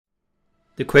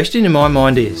The question in my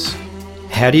mind is,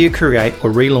 how do you create or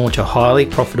relaunch a highly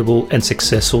profitable and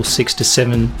successful 6 to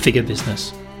 7 figure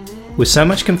business? With so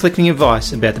much conflicting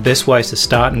advice about the best ways to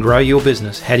start and grow your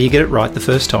business, how do you get it right the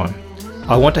first time?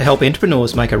 I want to help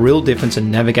entrepreneurs make a real difference and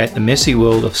navigate the messy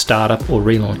world of startup or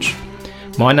relaunch.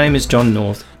 My name is John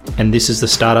North, and this is the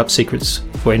Startup Secrets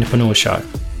for Entrepreneurs show.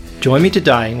 Join me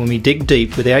today when we dig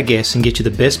deep with our guests and get you the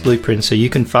best blueprint so you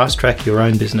can fast track your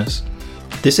own business.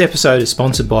 This episode is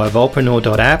sponsored by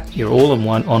Volpreneur.app, your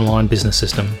all-in-one online business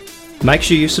system. Make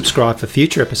sure you subscribe for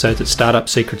future episodes at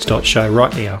startupsecrets.show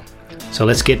right now. So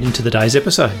let's get into today's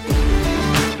episode.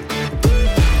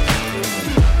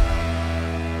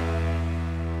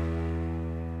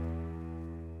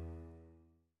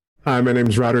 Hi, my name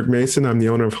is Roderick Mason. I'm the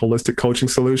owner of Holistic Coaching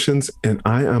Solutions, and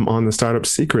I am on the Startup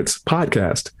Secrets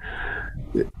podcast.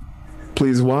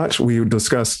 Please watch. We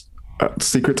discuss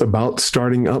secrets about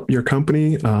starting up your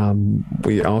company.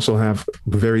 We also have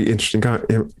very interesting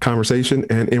conversation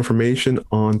and information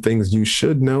on things you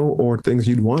should know or things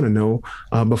you'd want to know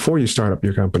before you start up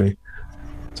your company.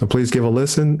 So please give a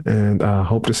listen, and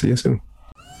hope to see you soon.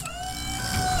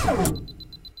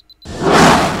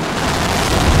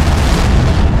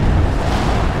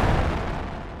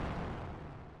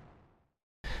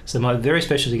 So my very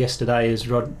special guest today is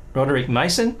Roderick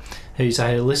Mason, who's a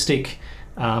holistic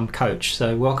coach.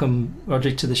 So welcome,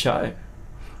 Roderick, to the show.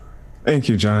 Thank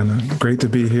you, John. Great to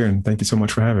be here, and thank you so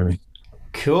much for having me.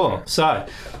 Cool. So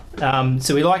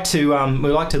we like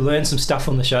to learn some stuff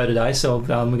on the show today. So we're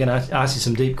going to ask you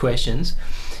some deep questions.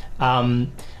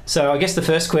 So I guess the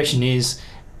first question is,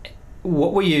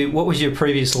 what was your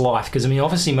previous life? Because I mean,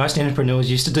 obviously, most entrepreneurs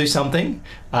used to do something,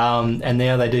 and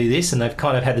now they do this, and they've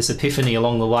kind of had this epiphany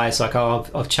along the way. It's like, oh,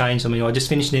 I've changed. I mean, I just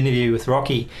finished an interview with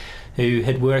Rocky, who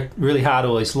had worked really hard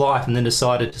all his life and then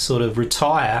decided to sort of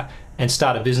retire and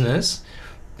start a business.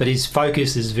 But his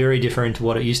focus is very different to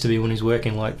what it used to be when he was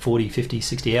working like 40, 50,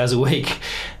 60 hours a week.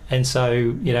 And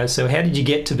so, so how did you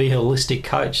get to be a holistic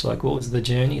coach? Like, what was the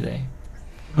journey there?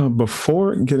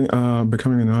 Before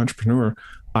becoming an entrepreneur,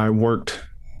 I worked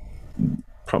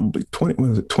probably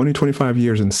 25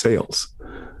 years in sales.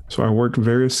 So I worked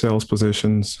various sales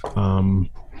positions,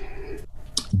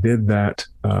 did that,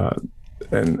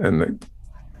 and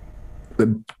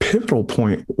the pivotal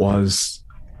point was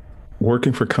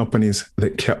working for companies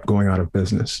that kept going out of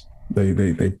business.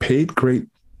 They paid great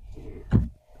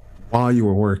while you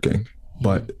were working,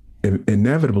 but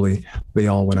inevitably they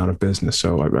all went out of business.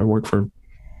 So I worked for,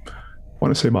 I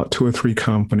want to say, about 2 or 3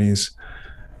 companies.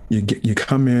 You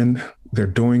come in, they're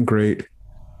doing great.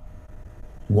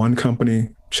 One company,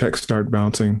 checks start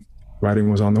bouncing, writing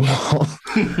was on the wall.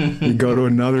 You go to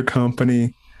another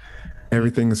company,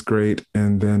 everything is great,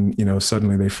 and then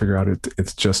suddenly they figure out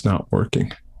it's just not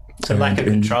working. So lack of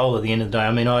control at the end of the day.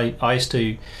 I mean, I used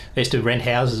to rent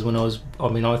houses when I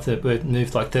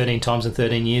moved like 13 times in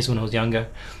 13 years when I was younger,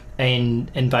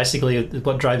 and basically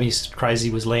what drove me crazy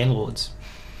was landlords.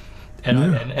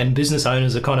 And business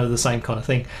owners are kind of the same kind of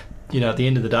thing. At the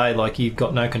end of the day, like, you've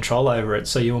got no control over it,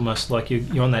 so you almost like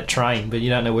you're on that train, but you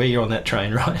don't know where you're on that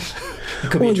train, right?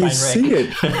 It could be a train wreck. See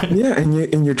it, yeah,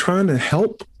 and you're trying to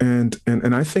help, and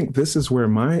I think this is where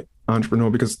my entrepreneur,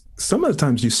 because some of the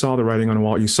times you saw the writing on the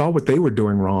wall, you saw what they were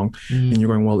doing wrong, and you're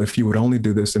going, well, if you would only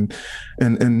do this, and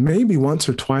maybe once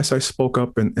or twice I spoke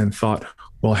up and thought,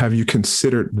 well, have you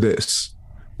considered this?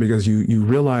 Because you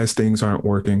realize things aren't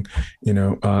working.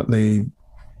 They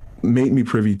made me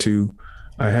privy to,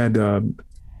 I had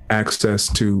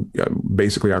access to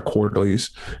basically our quarterlies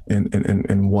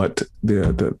and what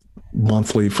the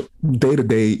monthly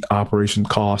day-to-day operation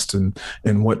costs and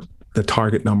what the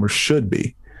target number should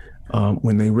be.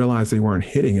 When they realized they weren't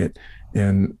hitting it,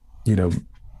 and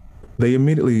they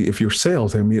immediately, if you're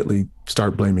sales, they immediately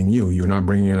start blaming you. You're not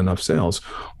bringing in enough sales.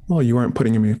 Well, you aren't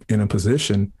putting them in a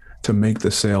position to make the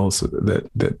sales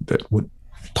that would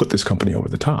put this company over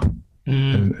the top.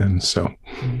 And so.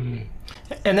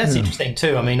 And that's interesting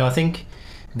too. I mean, I think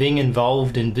being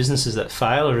involved in businesses that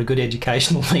fail are a good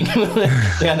educational thing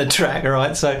down the track,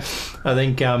 right? So I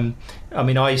think,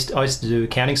 I used to do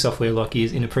accounting software like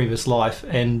years in a previous life,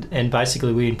 and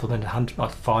basically we implemented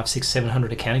 500, 600,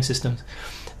 700 accounting systems.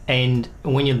 And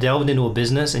when you delved into a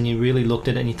business and you really looked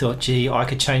at it and you thought, gee, I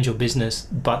could change your business,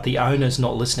 but the owner's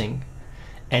not listening.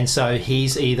 And so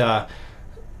he's either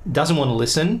doesn't want to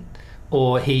listen,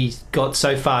 or he's got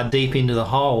so far deep into the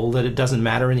hole that it doesn't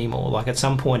matter anymore. Like, at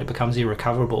some point it becomes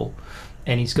irrecoverable,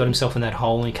 and he's got himself in that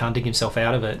hole and he can't dig himself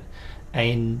out of it.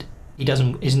 And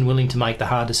isn't willing to make the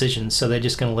hard decisions, so they're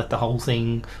just going to let the whole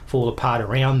thing fall apart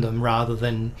around them rather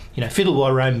than, fiddle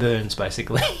while Rome burns,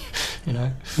 basically.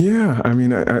 Yeah, I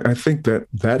mean, I think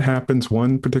that happens.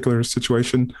 One particular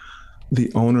situation,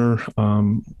 the owner,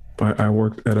 I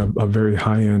worked at a very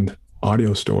high-end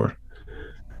audio store,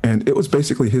 and it was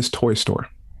basically his toy store.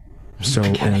 So,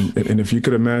 okay. and if you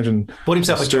could imagine, bought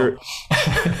himself a job.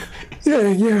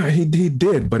 Yeah, he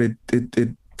did, but it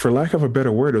for lack of a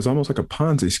better word, it was almost like a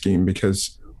Ponzi scheme,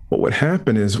 because what would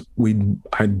happen is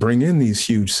I'd bring in these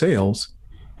huge sales.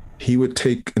 He would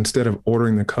take, instead of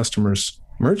ordering the customer's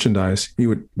merchandise, he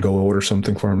would go order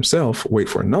something for himself, wait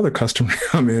for another customer to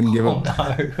come in, give him,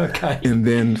 okay, and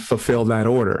then fulfill that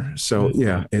order. So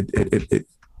yeah, it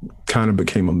kind of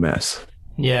became a mess.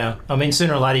 Yeah, I mean,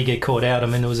 sooner or later you get caught out. I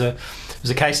mean, there was a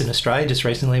case in Australia just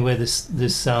recently where this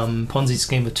Ponzi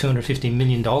scheme of $250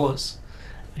 million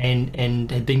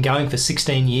and had been going for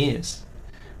 16 years.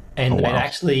 And it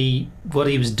actually, what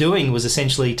he was doing was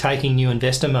essentially taking new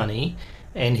investor money,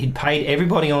 and he'd paid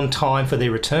everybody on time for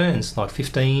their returns, like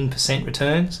 15%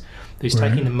 returns. He was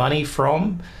taking the money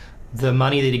from the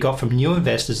money that he got from new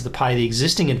investors to pay the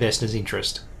existing investors'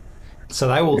 interest. So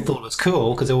they all thought it was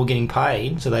cool because they were getting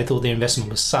paid, so they thought their investment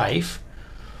was safe.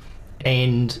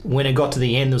 And when it got to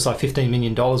the end, there was like $15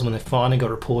 million when they finally got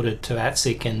reported to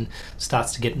ATSIC and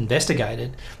starts to get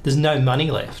investigated. There's no money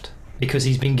left because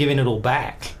he's been giving it all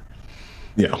back.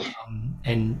 Yeah.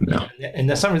 And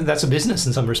that's a business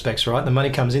in some respects, right? The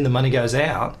money comes in, the money goes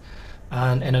out,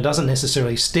 and it doesn't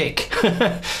necessarily stick.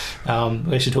 We're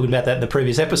actually talking about that in the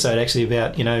previous episode, actually,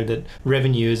 about, that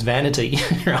revenue is vanity,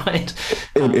 right?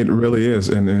 It really is.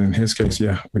 And in his case,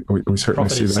 yeah, we certainly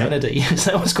see that. Sanity.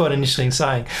 So that was quite an interesting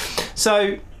saying.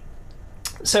 So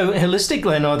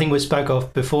holistically, and I think we spoke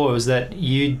of before, was that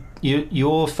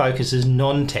your focus is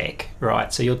non-tech,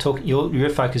 right? So your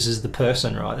focus is the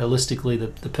person, right? Holistically,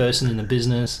 the person in the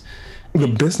business. The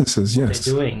businesses, yes.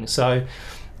 They're doing. So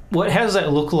how does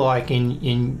that look like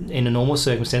in a normal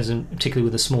circumstance, and particularly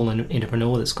with a small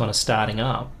entrepreneur that's kind of starting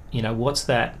up? What's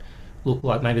that look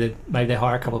like? Maybe they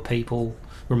hire a couple of people,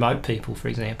 remote people, for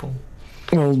example.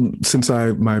 Well, since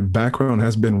my background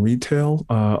has been retail,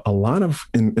 a lot of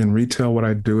in retail, what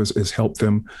I do is help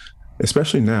them,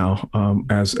 especially now,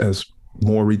 as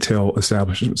more retail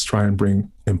establishments try and bring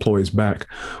employees back.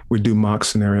 We do mock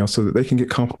scenarios so that they can get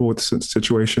comfortable with the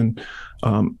situation.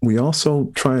 We also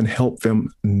try and help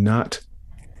them not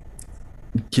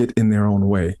get in their own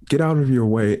way, get out of your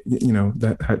way,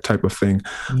 that type of thing.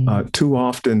 Too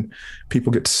often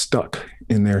people get stuck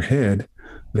in their head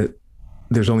that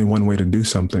there's only one way to do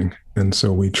something. And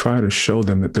so we try to show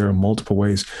them that there are multiple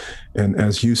ways. And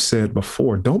as you said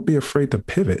before, don't be afraid to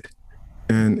pivot.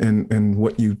 And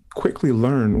what you quickly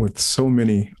learn with so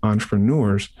many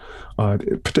entrepreneurs,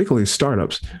 particularly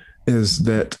startups, is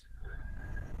that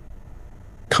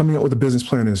coming up with a business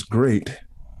plan is great,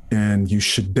 and you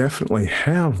should definitely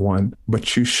have one,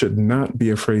 but you should not be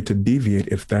afraid to deviate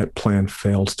if that plan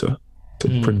fails to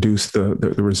produce the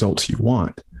results you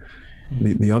want.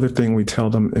 The other thing we tell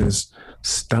them is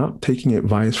stop taking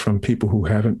advice from people who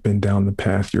haven't been down the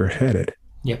path you're headed.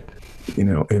 Yep.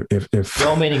 If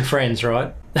well-meaning friends,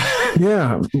 right?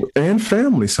 Yeah, and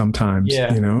family sometimes.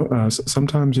 Yeah.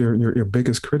 Sometimes your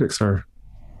biggest critics are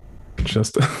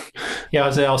just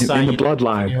as I'll say, in the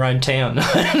bloodline, in your own town.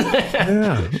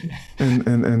 Yeah,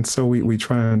 and so we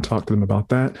try and talk to them about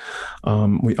that.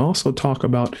 We also talk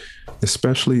about,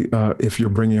 especially if you're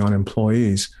bringing on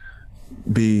employees,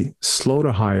 be slow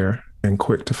to hire and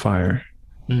quick to fire,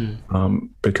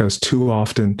 because too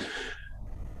often,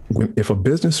 if a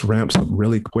business ramps up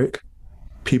really quick,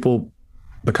 people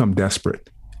become desperate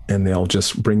and they'll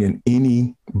just bring in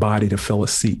anybody to fill a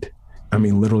seat. I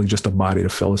mean, literally just a body to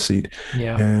fill a seat.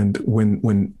 Yeah. And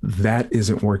when that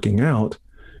isn't working out,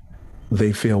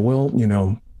 they feel, well,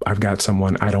 I've got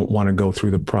someone, I don't want to go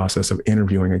through the process of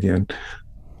interviewing again.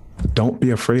 Don't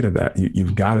be afraid of that.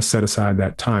 You've got to set aside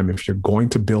that time. If you're going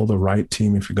to build the right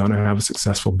team, if you're going to have a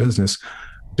successful business,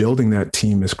 building that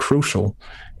team is crucial.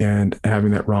 And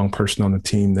having that wrong person on the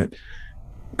team that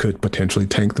could potentially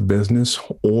tank the business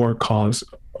or cause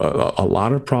a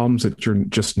lot of problems that you're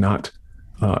just not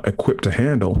equipped to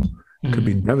handle could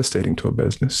be devastating to a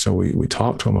business. So we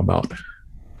talk to them about,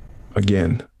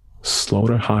 again, slow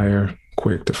to hire,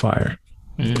 quick to fire.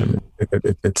 I mean,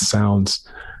 it sounds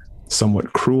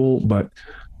somewhat cruel, but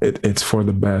it's for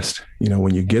the best.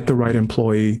 When you get the right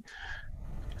employee,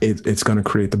 it's going to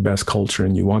create the best culture,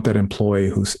 and you want that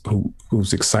employee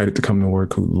who's excited to come to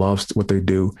work, who loves what they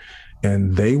do,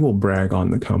 and they will brag on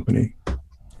the company.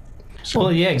 So,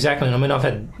 Well, yeah, exactly. I mean, I've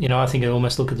had, I think I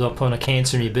almost look at it upon a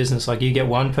cancer in your business. Like you get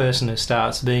one person who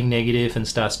starts being negative and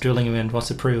starts drilling around wants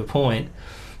to prove a point.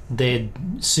 They're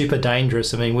super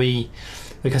dangerous. I mean,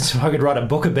 I could write a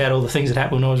book about all the things that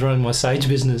happened when I was running my Sage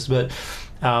business, but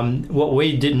what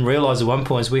we didn't realise at one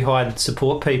point is we hired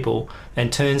support people,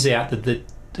 and turns out that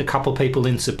the couple of people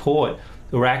in support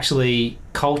were actually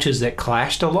cultures that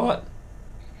clashed a lot.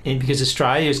 And because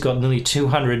Australia's got nearly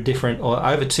 200 different, or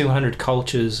over 200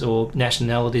 cultures or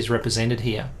nationalities represented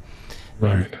here.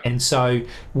 right. And so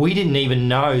we didn't even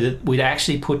know that we'd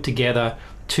actually put together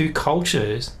two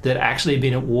cultures that actually had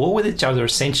been at war with each other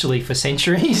essentially for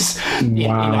centuries in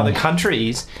other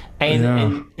countries.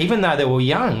 And even though they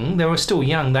were still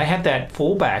young, they had that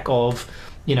fallback of,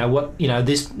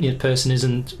 this person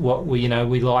isn't what we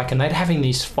like. And they'd having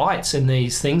these fights and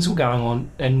these things were going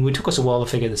on. And it took us a while to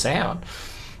figure this out.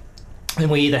 And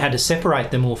we either had to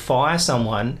separate them or fire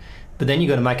someone. But then you've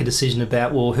got to make a decision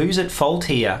about, well, who's at fault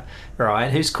here, right?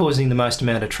 Who's causing the most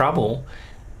amount of trouble?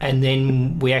 And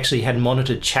then we actually had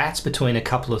monitored chats between a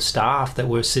couple of staff that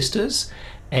were sisters,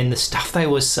 and the stuff they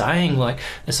were saying,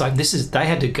 they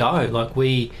had to go. But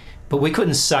we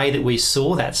couldn't say that we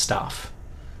saw that stuff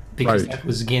because that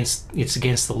was against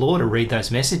the law to read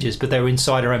those messages, but they were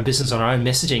inside our own business on our own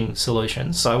messaging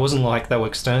solutions. So it wasn't like they were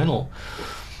external.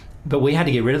 But we had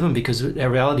to get rid of them because our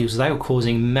reality was they were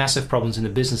causing massive problems in the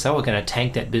business. They were going to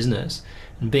tank that business.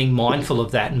 And being mindful of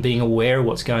that and being aware of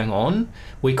what's going on,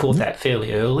 we caught that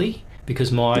fairly early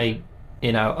because women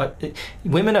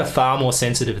are far more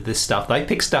sensitive to this stuff. They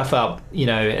pick stuff up,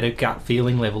 at a gut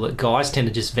feeling level that guys tend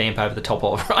to just vamp over the top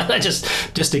of, right? They just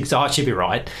I should be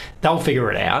right. They'll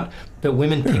figure it out. But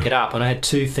women pick it up. And I had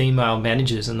two female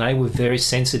managers and they were very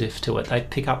sensitive to it. They'd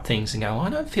pick up things and go,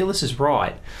 I don't feel this is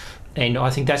right. And I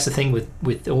think that's the thing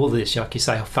with all this, like you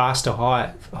say, fast to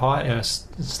hire,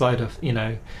 slow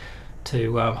to,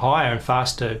 to hire and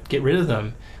fast to get rid of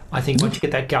them. I think once you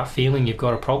get that gut feeling you've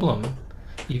got a problem,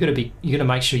 you got to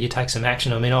make sure you take some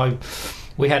action. I mean,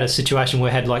 we had a situation where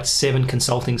we had like 7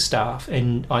 consulting staff,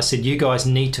 and I said, you guys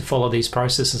need to follow these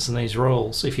processes and these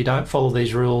rules. If you don't follow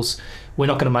these rules, we're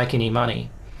not going to make any money.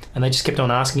 And they just kept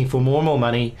on asking for more and more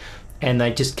money, and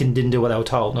they just didn't do what they were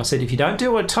told. And I said, if you don't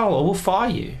do what I'm told, I will fire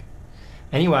you.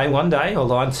 Anyway, one day I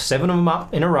lined 7 of them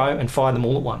up in a row and fired them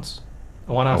all at once,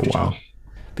 one after each other.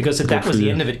 Because that was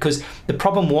the end of it. Because the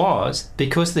problem was,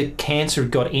 because the cancer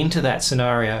had got into that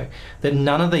scenario, that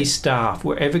none of these staff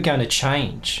were ever going to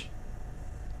change,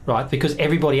 right? Because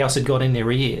everybody else had got in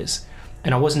their ears,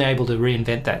 and I wasn't able to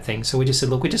reinvent that thing. So we just said,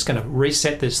 look, we're just going to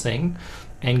reset this thing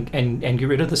and get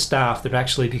rid of the staff that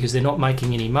actually, because they're not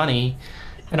making any money,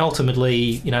 and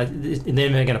ultimately, they're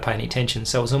never going to pay any attention.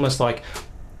 So it was almost like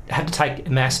I had to take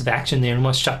massive action there and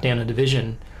almost shut down a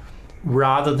division,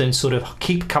 rather than sort of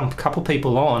keep a couple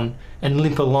people on and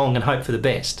limp along and hope for the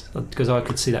best, because I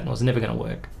could see that was never going to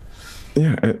work.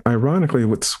 Yeah, ironically,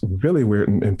 what's really weird,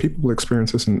 and people will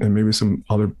experience this, and maybe some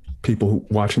other people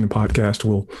watching the podcast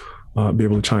will be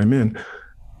able to chime in.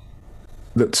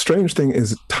 The strange thing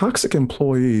is toxic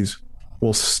employees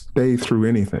will stay through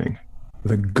anything.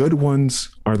 The good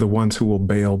ones are the ones who will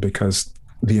bail because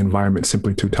the environment's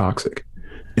simply too toxic.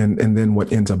 And then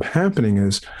what ends up happening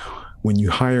is when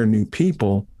you hire new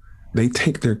people, they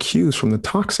take their cues from the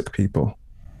toxic people,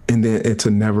 and then it's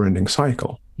a never-ending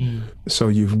cycle. So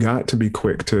you've got to be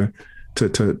quick to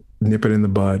nip it in the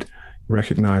bud,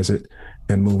 recognize it,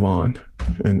 and move on,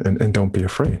 and don't be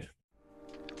afraid.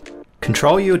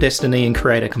 Control your destiny and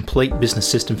create a complete business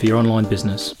system for your online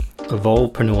business.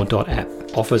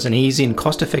 Evolvepreneur.app offers an easy and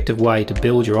cost-effective way to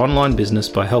build your online business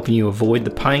by helping you avoid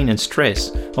the pain and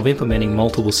stress of implementing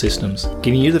multiple systems,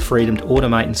 giving you the freedom to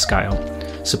automate and scale.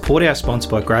 Support our sponsor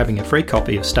by grabbing a free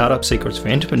copy of Startup Secrets for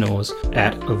Entrepreneurs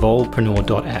at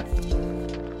evolvepreneur.app.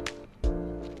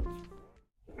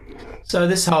 So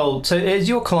is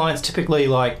your clients typically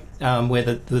like where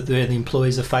the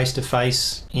employees are face to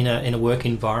face in a work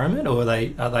environment, or are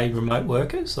they remote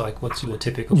workers? Like, what's your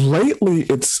typical? Lately,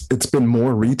 it's been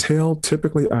more retail.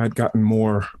 Typically, I had gotten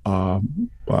more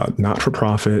not for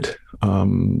profit.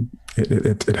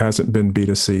 It hasn't been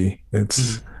B2C.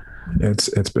 It's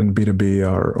been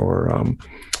B2B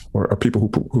or people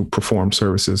who perform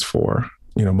services for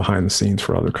behind the scenes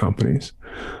for other companies.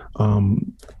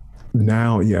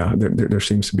 Now, there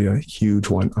seems to be a huge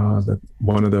one.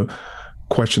 One of the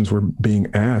questions we're being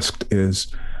asked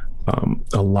is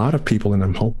a lot of people, and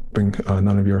I'm hoping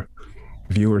none of your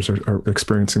viewers are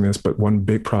experiencing this, but one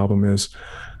big problem is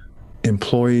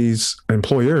employers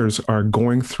are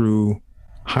going through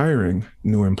hiring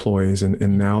new employees,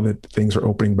 and now that things are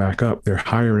opening back up, they're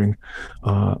hiring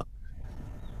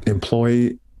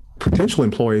employee potential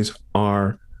employees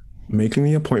are making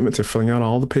the appointments, they're filling out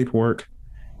all the paperwork,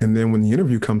 and then when the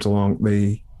interview comes along,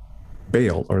 they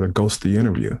bail or they ghost the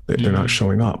interview. They're not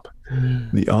showing up.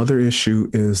 The other issue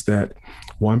is that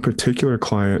one particular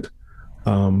client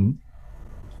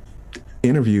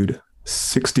interviewed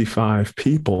 65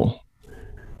 people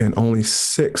and only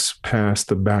 6 passed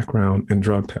the background and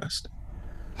drug test.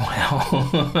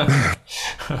 Wow.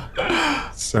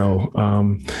 So,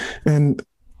 and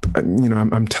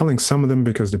I'm telling some of them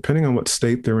because depending on what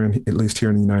state they're in, at least here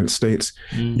in the United States,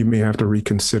 you may have to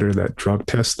reconsider that drug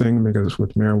test thing, because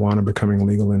with marijuana becoming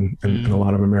legal in a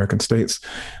lot of American states,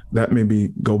 that maybe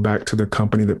go back to the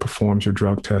company that performs your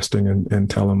drug testing and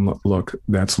tell them, look,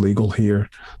 that's legal here.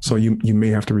 So you may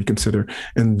have to reconsider.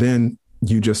 And then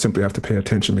you just simply have to pay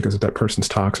attention, because if that person's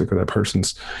toxic or that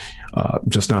person's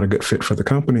just not a good fit for the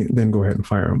company, then go ahead and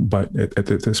fire them. But at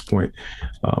this point,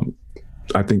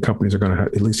 I think companies are going to,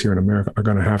 at least here in America, are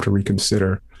going to have to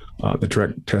reconsider the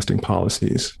direct testing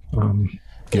policies.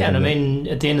 Yeah, and I mean,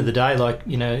 at the end of the day, like,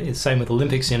 it's same with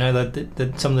Olympics,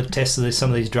 that some of the tests of some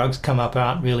of these drugs come up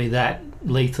aren't really that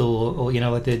lethal, or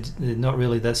like they're not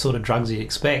really that sort of drugs you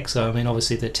expect. So, I mean,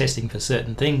 obviously they're testing for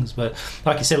certain things, but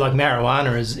like you said, like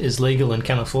marijuana is legal in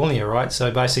California, right?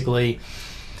 So basically,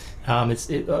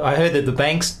 I heard that the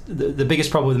banks, the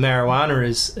biggest problem with marijuana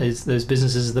is those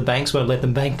businesses, the banks won't let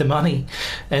them bank the money,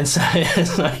 and so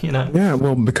Yeah,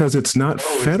 well, because it's not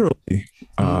federally,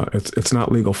 it's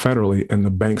not legal federally, and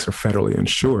the banks are federally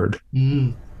insured.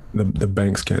 The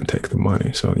banks can't take the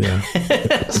money, so yeah,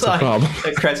 it's like, a problem.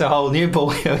 It creates a whole new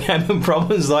ballgame of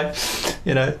problems,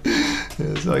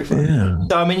 It's like yeah.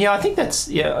 So I mean, I think that's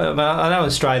I know in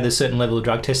Australia there's a certain level of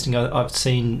drug testing. I've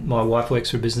seen, my wife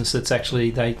works for a business that's actually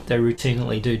they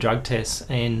routinely do drug tests,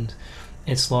 and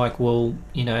it's like, well,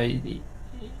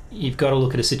 you've got to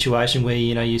look at a situation where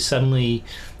you're suddenly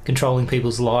controlling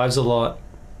people's lives a lot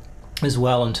as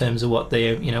well, in terms of what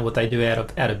they what they do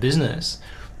out of business.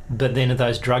 But then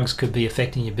those drugs could be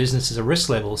affecting your business as a risk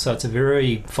level. So it's a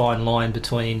very fine line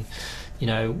between,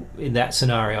 in that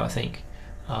scenario, I think,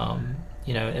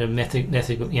 in a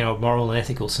ethical, moral and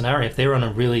ethical scenario, if they're on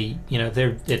a really,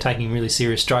 they're taking really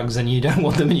serious drugs, then you don't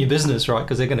want them in your business, right?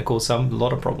 Because they're going to cause a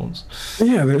lot of problems.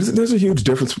 Yeah, there's a huge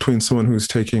difference between someone who's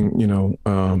taking,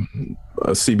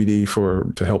 a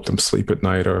CBD to help them sleep at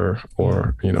night, or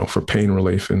for pain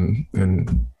relief, and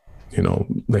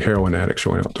the heroin addict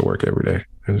showing up to work every day.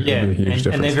 And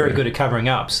they're very good at covering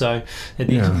up. So at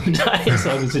the end of the day, it's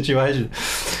like the situation.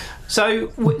 So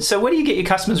where do you get your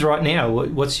customers right now?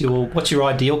 What's your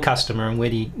ideal customer, and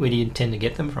where do you intend to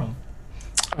get them from?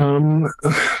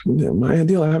 My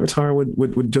ideal avatar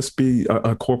would just be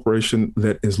a corporation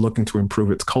that is looking to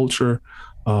improve its culture,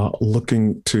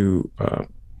 looking to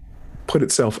put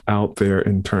itself out there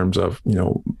in terms of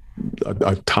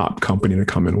a top company to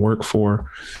come and work for.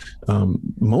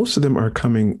 Most of them are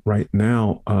coming right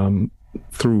now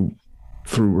through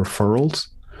referrals.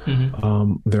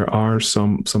 There are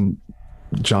some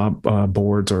job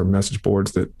boards or message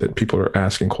boards that people are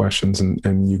asking questions,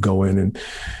 and you go in and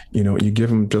you give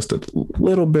them just a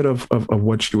little bit of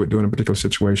what you would do in a particular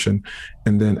situation,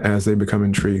 and then as they become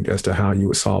intrigued as to how you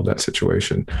would solve that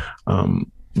situation,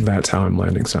 that's how I'm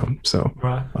landing some. So,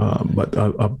 right. But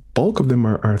a bulk of them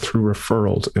are through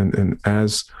referrals, and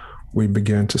as we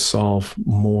begin to solve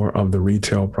more of the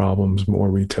retail problems, more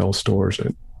retail stores,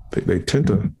 and they tend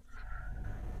to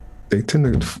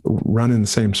run in the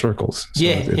same circles. So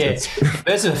it's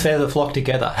birds of a feather flock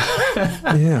together.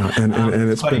 Yeah, and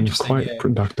it's been quite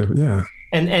productive. Yeah.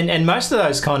 And most of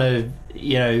those kind of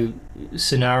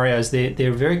scenarios,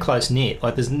 they're very close knit.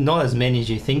 Like, there's not as many as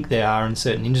you think there are in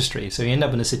certain industries. So you end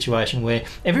up in a situation where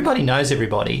everybody knows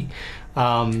everybody,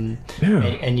 and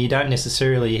you don't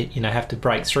necessarily have to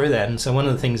break through that. And so one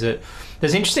of the things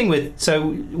that's interesting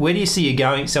so where do you see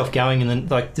yourself going? And then,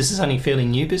 like, this is only fairly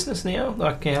new business now.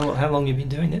 Like, how long have you been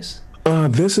doing this?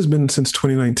 This has been since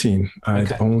 2019.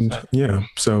 I've owned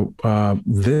So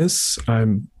this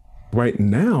right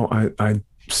now I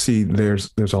see there's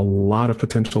a lot of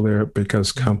potential there,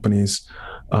 because companies,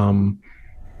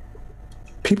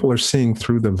 people are seeing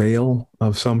through the veil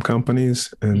of some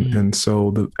companies, and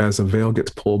so as the veil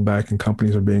gets pulled back and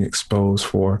companies are being exposed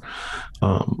for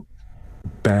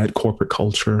bad corporate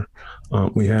culture.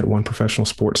 We had one professional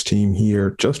sports team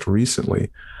here just recently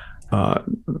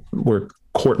were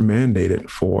court mandated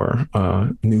for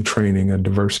new training and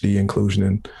diversity, inclusion,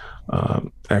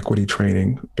 and equity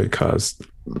training, because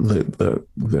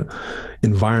the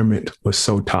environment was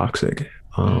so toxic.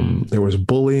 There was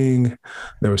bullying,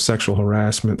 there was sexual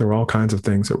harassment, there were all kinds of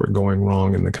things that were going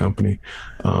wrong in the company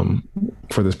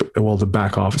for this, well, the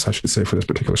back office, I should say, for this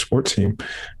particular sports team.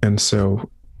 And so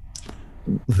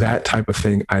that type of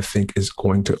thing, I think, is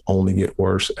going to only get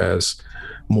worse as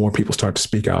more people start to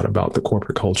speak out about the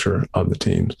corporate culture of the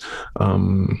teams,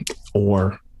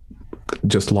 or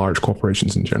just large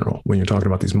corporations in general. When you're talking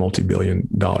about these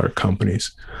multi-billion-dollar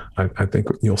companies, I think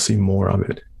you'll see more of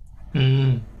it.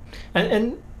 And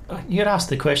you got asked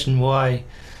the question why.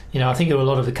 I think a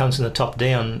lot of it comes from the top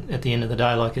down at the end of the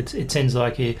day. Like it seems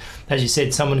like, as you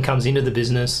said, someone comes into the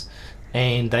business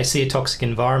and they see a toxic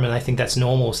environment, they think that's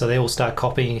normal, so they all start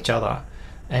copying each other.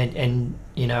 And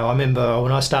I remember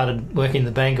when I started working in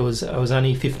the bank, I was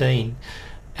only 15,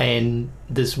 and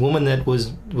this woman that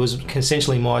was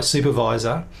essentially my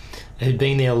supervisor who'd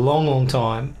been there a long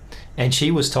time, and she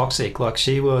was toxic. Like,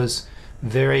 she was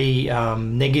very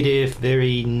negative,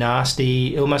 very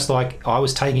nasty, almost like I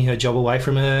was taking her job away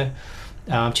from her.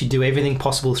 She'd do everything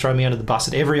possible, throw me under the bus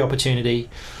at every opportunity.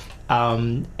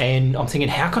 And I'm thinking,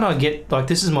 how can I get, like,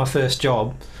 this is my first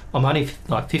job. I'm only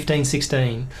like 15,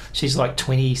 16. She's like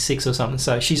 26 or something.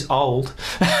 So she's old.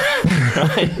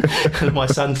 Right? And my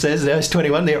son says, he's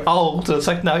 21, they're old. So it's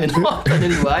like, no, you're not. But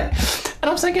anyway. And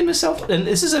I'm thinking to myself, and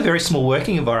this is a very small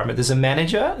working environment. There's a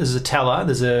manager, there's a teller,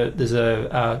 there's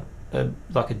a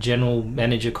like a general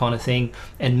manager kind of thing,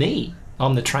 and me.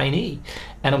 I'm the trainee.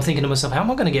 And I'm thinking to myself, how am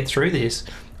I going to get through this?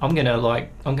 I'm going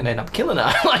to end up killing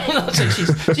her.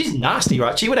 So she's nasty,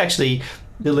 right? She would actually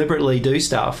deliberately do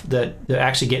stuff that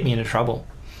actually get me into trouble.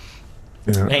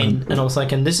 Yeah, and I was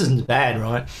thinking, this isn't bad,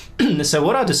 right? So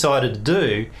what I decided to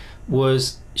do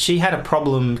was, she had a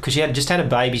problem because she had just had a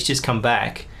baby. She's just come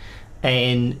back,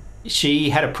 and she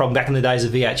had a problem back in the days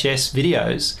of VHS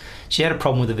videos. She had a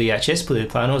problem with the VHS player,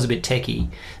 and I was a bit techie.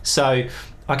 So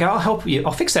I go, I'll help you.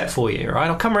 I'll fix that for you, right?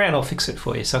 I'll come around, I'll fix it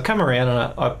for you. So I come around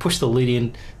and I push the lid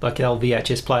in, like the old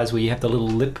VHS players where you have the little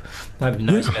lip. Nobody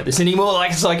knows about this anymore.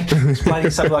 Like, it's like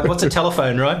explaining something like, what's a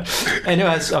telephone, right?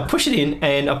 Anyways, I push it in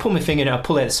and I pull my finger and I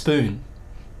pull out a spoon.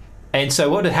 And so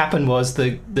what had happened was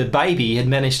the baby had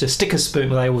managed to stick a spoon.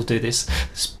 Well, they always do this.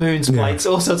 Spoons, plates,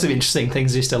 all sorts of interesting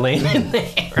things used to land in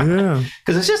there. Right? Yeah.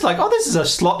 Because it's just like, oh, this is a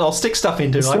slot I'll stick stuff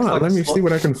into. Like let me see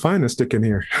what I can find to stick in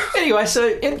here. Anyway,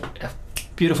 so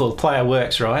beautiful player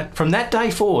works, right? From that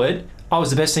day forward, I was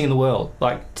the best thing in the world.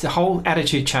 Like, the whole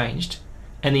attitude changed,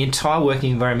 and the entire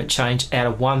working environment changed out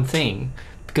of one thing,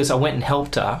 because I went and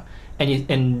helped her.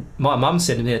 And my mum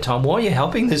said to me at the time, why are you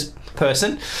helping this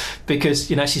person? Because,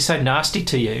 she's so nasty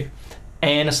to you.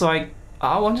 And it's like,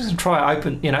 oh, I'm just going to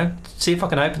try see if I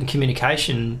can open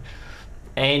communication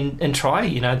and try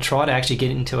to actually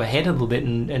get into her head a little bit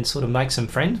and sort of make some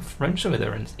friends with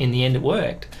her. And in the end, it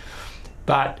worked.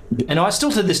 And I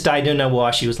still to this day don't know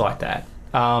why she was like that.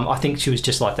 I think she was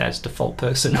just like that as default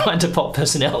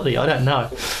personality. I don't know.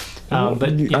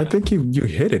 I think you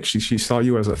hit it. She saw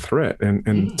you as a threat,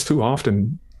 and too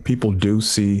often people do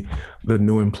see the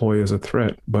new employee as a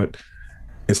threat, but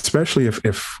especially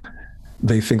if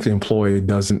they think the employee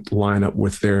doesn't line up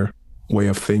with their way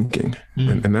of thinking.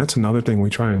 And that's another thing we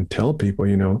try and tell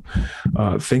people,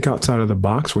 think outside of the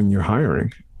box when you're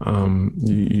hiring.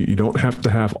 You don't have to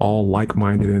have all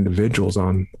like-minded individuals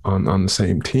on the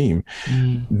same team.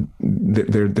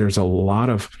 There's a lot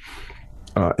of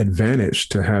advantage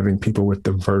to having people with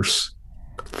diverse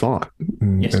thought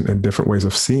and different ways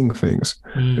of seeing things,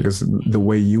 because the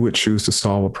way you would choose to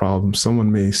solve a problem,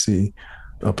 someone may see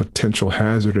a potential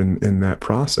hazard in that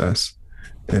process,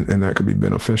 and that could be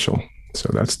beneficial. So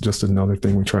that's just another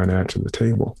thing we try and add to the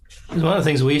table. One of the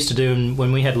things we used to do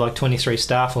when we had like 23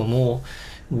 staff or more,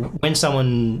 when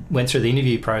someone went through the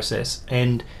interview process,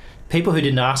 and people who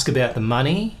didn't ask about the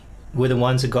money were the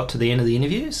ones that got to the end of the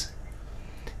interviews.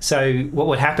 So what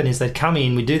would happen is they'd come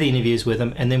in, we'd do the interviews with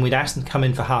them, and then we'd ask them to come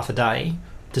in for half a day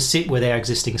to sit with our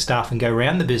existing staff and go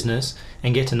around the business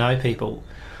and get to know people.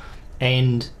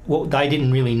 And what they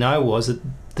didn't really know was that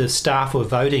the staff were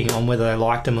voting on whether they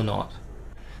liked them or not.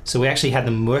 So we actually had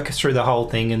them work through the whole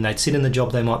thing, and they'd sit in the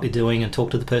job they might be doing and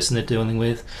talk to the person they're dealing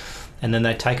with, and then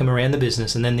they'd take them around the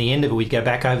business, and then the end of it, we'd go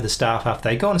back over the staff after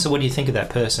they'd gone and say, what do you think of that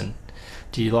person?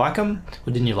 Do you like them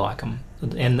or didn't you like them?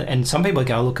 And some people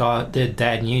go, look, they're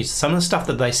bad news. Some of the stuff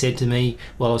that they said to me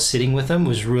while I was sitting with them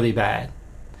was really bad.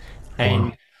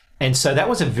 And so that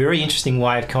was a very interesting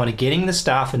way of kind of getting the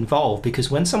staff involved,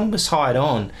 because when someone was hired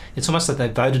on, it's almost like they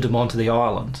voted them onto the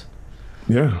island.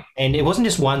 Yeah. And it wasn't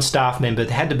just one staff member.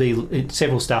 There had to be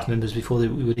several staff members before we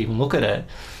would even look at it.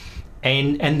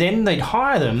 And then they'd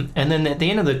hire them, and then at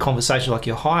the end of the conversation, like,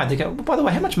 you're hired, they go, by the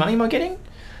way, how much money am I getting?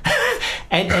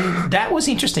 And that was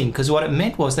interesting, because what it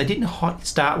meant was they didn't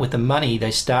start with the money.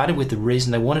 They started with the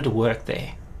reason they wanted to work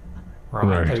there.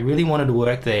 Right. They really wanted to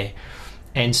work there.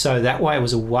 And so that way it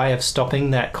was a way of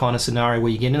stopping that kind of scenario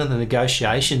where you get into the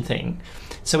negotiation thing.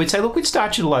 So we'd say, look, we'd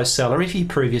start you at a low salary. If you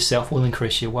prove yourself, we'll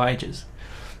increase your wages.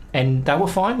 And they were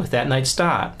fine with that, and they'd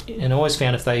start. And I always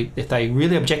found if they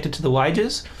really objected to the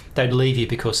wages, they'd leave you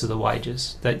because of the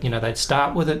wages. That, they'd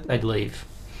start with it, they'd leave.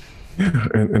 Yeah,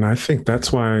 and I think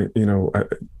that's why,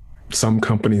 some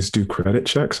companies do credit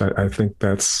checks. I think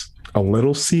that's a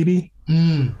little seedy,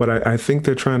 but I think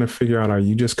they're trying to figure out, are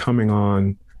you just coming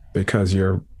on because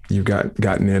you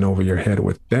gotten in over your head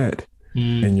with debt,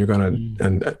 and you're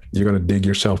gonna dig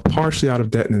yourself partially out of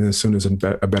debt, and then as soon as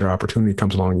a better opportunity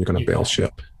comes along, you're gonna bail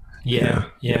ship. Yeah.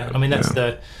 I mean, that's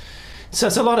so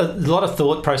it's a lot of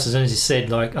thought process, and as you said,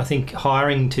 like, I think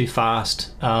hiring too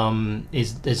fast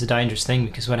is a dangerous thing,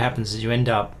 because what happens is you end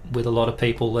up with a lot of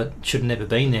people that should have never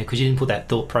been there because you didn't put that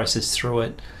thought process through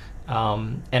it.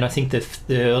 And I think the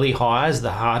early hires,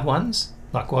 the hard ones,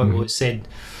 like what I always said.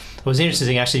 It was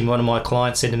interesting, actually. One of my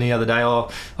clients said to me the other day, I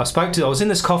was in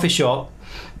this coffee shop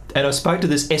and I spoke to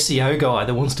this SEO guy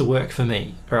that wants to work for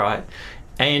me, right?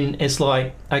 And it's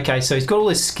like, okay, so he's got all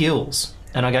his skills.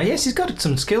 And I go, yes, he's got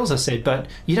some skills, I said, but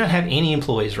you don't have any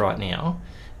employees right now.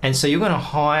 And so you're going to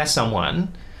hire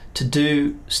someone to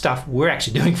do stuff we're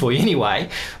actually doing for you anyway.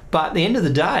 But at the end of the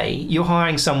day, you're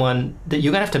hiring someone that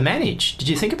you're going to have to manage. Did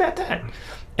you think about that?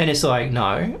 And it's like,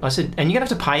 no. I said, and you're going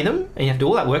to have to pay them, and you have to do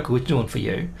all that work we're doing for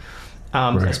you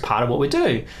as part of what we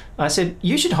do. I said,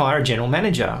 you should hire a general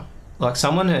manager, like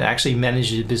someone who actually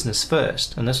manages your business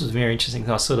first. And this was very interesting.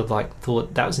 I sort of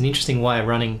thought that was an interesting way of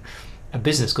running a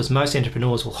business, because most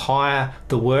entrepreneurs will hire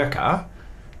the worker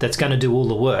that's going to do all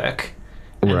the work,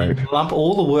 and then lump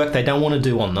all the work they don't want to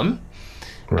do on them.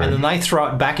 Right. And then they throw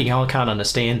it back and go, I can't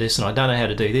understand this, and I don't know how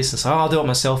to do this, and so I'll do it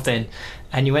myself then.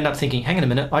 And you end up thinking, hang on a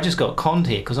minute, I just got conned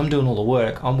here because I'm doing all the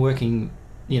work. I'm working,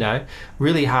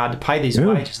 really hard to pay these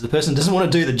wages. The person doesn't want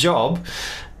to do the job.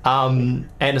 And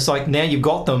it's like, now you've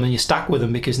got them and you're stuck with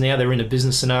them because now they're in a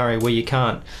business scenario where you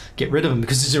can't get rid of them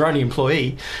because it's your only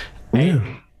employee.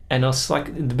 And I was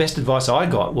like, the best advice I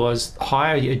got was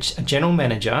hire a general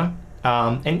manager,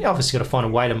 and obviously got to find a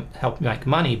way to help make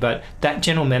money, but that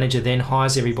general manager then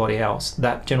hires everybody else.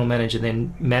 That general manager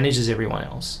then manages everyone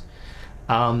else,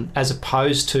 as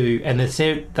opposed to, and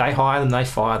they hire them, they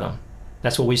fire them.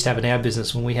 That's what we used to have in our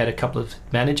business when we had a couple of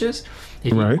managers.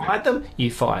 If you hired them,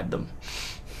 you fired them.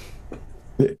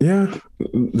 Yeah,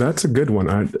 that's a good one.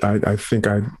 I think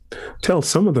I tell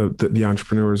some of the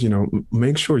entrepreneurs,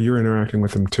 make sure you're interacting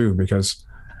with them too, because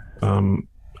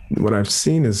what I've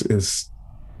seen is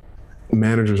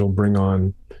managers will bring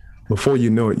on, before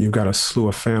you know it, you've got a slew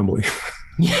of family.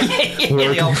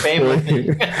 The old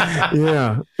family.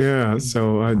 Yeah.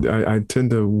 So I tend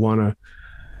to want to.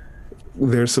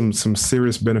 There's some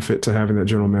serious benefit to having that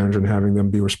general manager and having them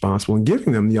be responsible and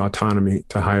giving them the autonomy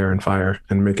to hire and fire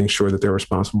and making sure that they're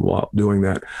responsible while doing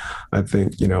that. I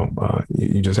think,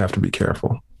 you just have to be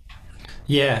careful.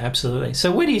 Yeah, absolutely.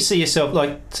 So where do you see yourself?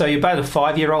 So you're about a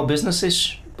 5-year-old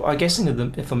business-ish, I'm guessing,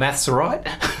 if the maths are right?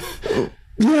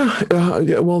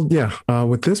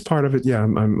 With this part of it,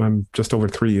 I'm just over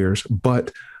 3 years.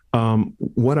 But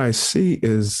what I see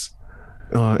is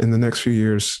in the next few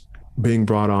years, being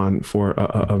brought on for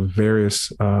a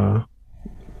various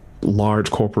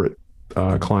large corporate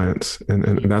clients,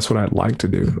 and that's what I'd like to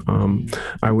do.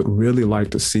 I would really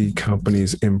like to see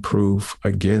companies improve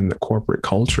again the corporate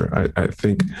culture. I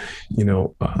think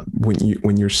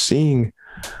when you're seeing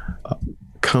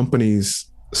companies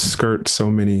skirt so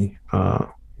many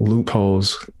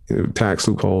loopholes, tax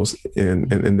loopholes, and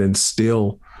then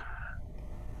still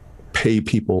pay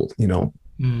people,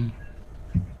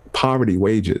 poverty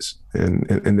wages, and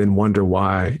then wonder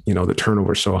why the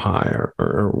turnover is so high,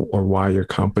 or why your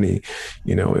company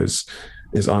is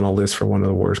on a list for one of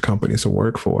the worst companies to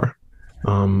work for.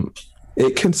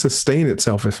 It can sustain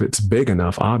itself if it's big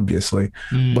enough, obviously,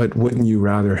 but wouldn't you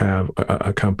rather have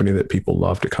a company that people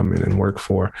love to come in and work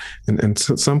for? And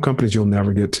so some companies you'll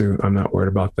never get to. I'm not worried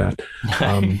about that.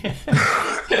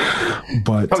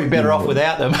 But probably better off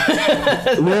without them.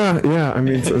 Yeah. I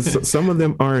mean, some of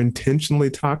them are intentionally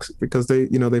toxic because they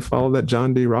follow that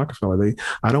John D. Rockefeller.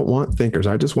 I don't want thinkers.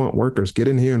 I just want workers. Get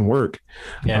in here and work.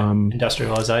 Yeah.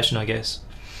 Industrialization, I guess.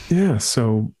 Yeah.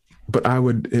 So, but I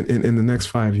would, in the next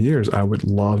 5 years, I would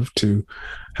love to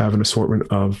have an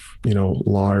assortment of,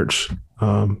 large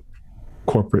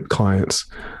corporate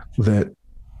clients that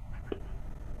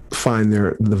find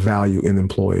the value in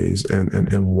employees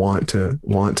and want to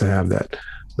have that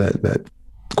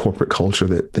corporate culture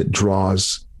that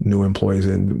draws new employees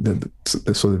in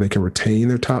so that they can retain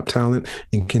their top talent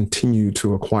and continue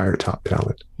to acquire top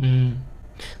talent.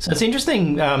 So it's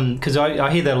interesting because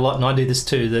I hear that a lot, and I do this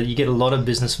too, that you get a lot of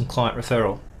business from client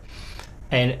referral.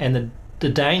 And the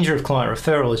danger of client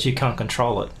referral is you can't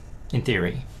control it, in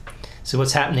theory. So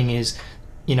what's happening is,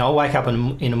 I'll wake up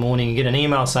in the morning and get an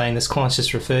email saying this client's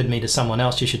just referred me to someone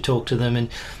else, you should talk to them.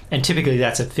 And typically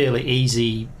that's a fairly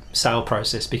easy sale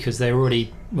process because they're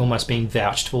already almost being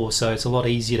vouched for, so it's a lot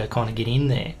easier to kind of get in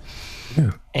there.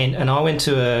 Yeah. And I went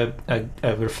to a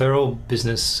referral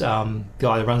business guy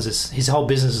that runs this. His whole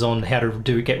business is on how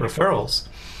to get referrals.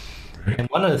 Right. And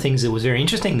one of the things that was very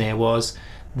interesting there was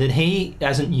that he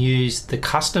doesn't use the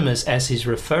customers as his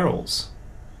referrals.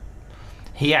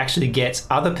 He actually gets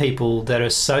other people that are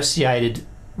associated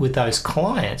with those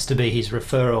clients to be his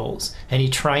referrals, and he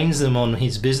trains them on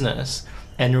his business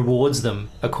and rewards them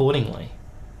accordingly.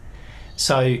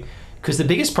 So, because the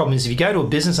biggest problem is if you go to a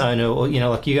business owner or,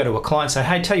 like you go to a client and say,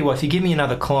 hey, tell you what, if you give me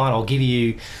another client, I'll give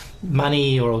you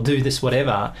money or I'll do this,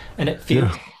 whatever. And it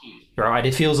feels, right?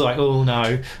 It feels like, oh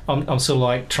no, I'm sort of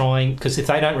like trying, because if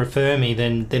they don't refer me,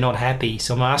 then they're not happy.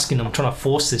 So I'm asking them, I'm trying to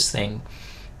force this thing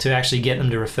to actually get them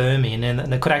to refer me, and then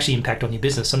it could actually impact on your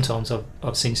business. Sometimes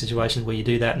I've seen situations where you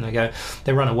do that and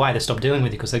they run away, they stop dealing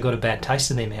with you because they've got a bad taste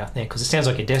in their mouth there because it sounds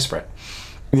like you're desperate.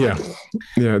 Yeah.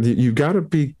 You got to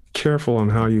be careful on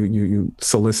how you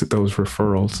solicit those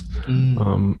referrals.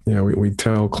 We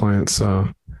tell clients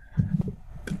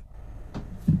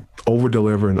over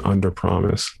deliver and under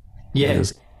promise. Yeah.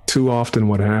 Because too often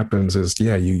what happens is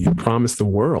you promise the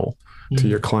world to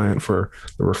your client for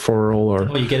the referral, or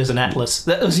all you get is an atlas.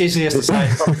 That was usually just to say,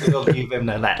 probably give them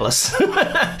an atlas.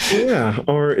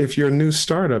 Or if you're a new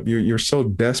startup, you're so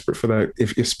desperate for that.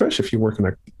 Especially if you work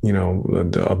in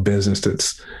a business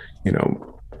that's,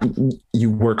 you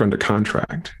work under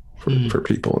contract for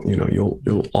people.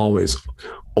 You'll always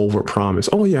overpromise.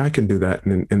 Oh yeah, I can do that,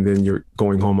 and then you're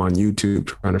going home on YouTube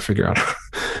trying to figure out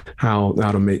how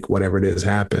to make whatever it is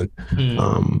happen.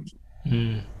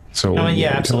 So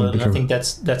absolutely. I think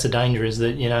that's a danger, is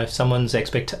that, if someone's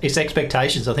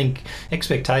expectations, I think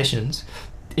expectations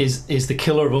is the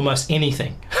killer of almost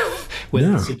anything.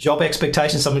 Whether it's a job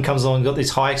expectation, someone comes along and got these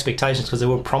high expectations because they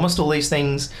were promised all these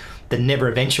things that never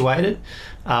eventuated,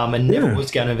 and never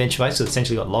was going to eventuate, so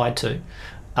essentially got lied to.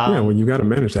 Well, you got to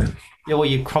manage that. Yeah, well,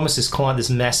 you promise this client this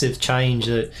massive change,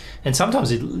 and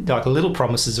sometimes like little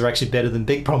promises are actually better than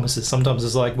big promises. Sometimes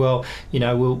it's like, well,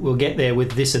 we'll get there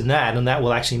with this and that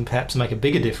will actually perhaps make a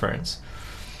bigger difference.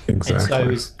 Exactly. And so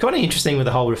it was kind of interesting with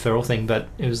the whole referral thing, but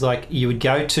it was like you would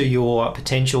go to your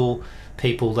potential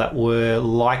people that were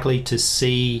likely to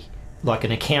see, like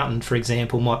an accountant, for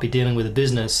example, might be dealing with a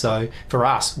business. So for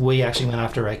us, we actually went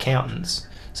after accountants.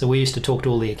 So we used to talk to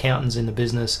all the accountants in the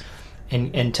business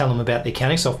and tell them about the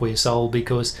accounting software we sold,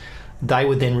 because they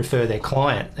would then refer their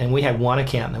client. And we had one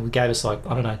accountant that gave us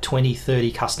 20,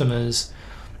 30 customers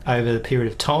over the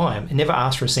period of time and never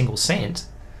asked for a single cent,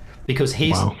 because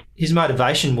his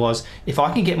motivation was, if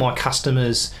I can get my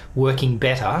customers working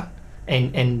better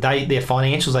and their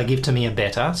financials they give to me are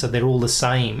better, so they're all the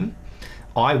same,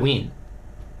 I win.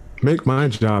 Make my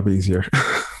job easier.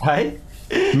 Hey?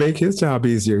 Make his job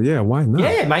easier. Yeah, why not?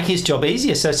 Yeah, make his job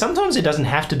easier. So sometimes it doesn't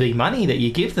have to be money that you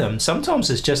give them. Sometimes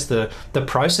it's just the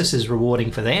process is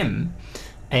rewarding for them,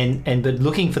 but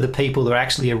looking for the people that are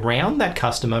actually around that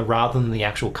customer rather than the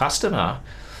actual customer.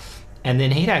 And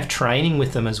then he'd have training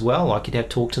with them as well. Like, he'd have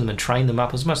talk to them and train them up.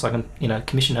 It was almost like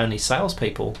commission-only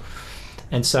salespeople.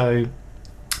 And so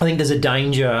I think there's a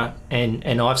danger,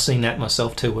 and I've seen that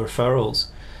myself too with referrals,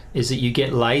 is that you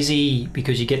get lazy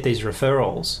because you get these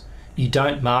referrals. You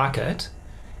don't market,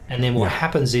 and then what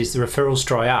happens is the referrals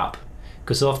dry up,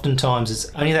 because oftentimes it's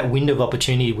only that window of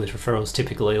opportunity with referrals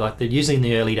typically, like they're usually in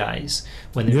the early days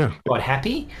when they're quite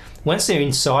happy. Once they're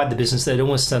inside the business, it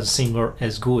almost doesn't seem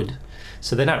as good,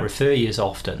 so they don't refer you as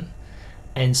often.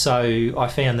 And so I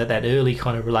found that early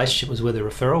kind of relationship was where the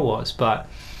referral was. But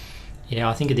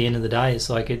I think at the end of the day, it's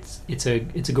like it's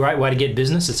a great way to get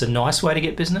business. It's a nice way to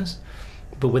get business,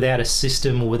 but without a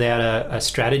system or without a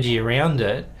strategy around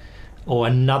it, or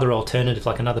another alternative,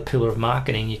 like another pillar of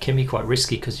marketing, you can be quite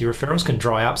risky, because your referrals can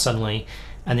dry up suddenly,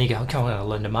 and then you go, okay, I'm going to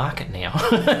learn to market now.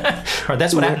 Right,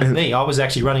 that's what happened to me. I was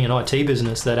actually running an IT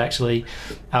business that actually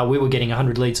we were getting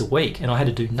 100 leads a week, and I had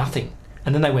to do nothing,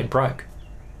 and then they went broke,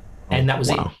 and that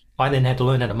was it. I then had to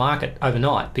learn how to market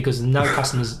overnight, because no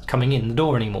customers coming in the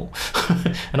door anymore.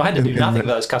 And I had to do nothing for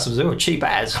those customers. They were cheap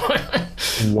as.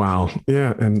 Wow.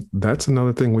 Yeah, and that's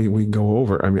another thing we go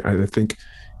over. I mean, I think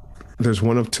there's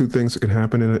one of two things that can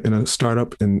happen in a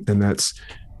startup, and that's,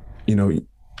 you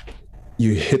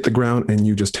you hit the ground and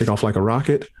you just take off like a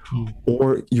rocket,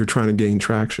 or you're trying to gain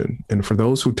traction. And for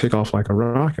those who take off like a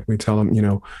rocket, we tell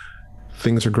them,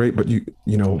 things are great, but you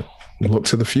look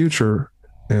to the future.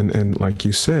 And like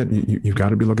you said, you've got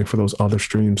to be looking for those other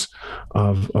streams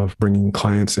of bringing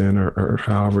clients in, or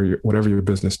however, whatever your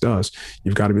business does.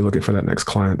 You've got to be looking for that next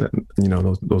client, that,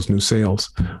 those new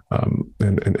sales,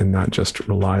 and not just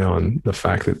rely on the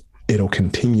fact that it'll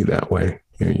continue that way.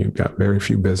 You've got very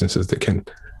few businesses that can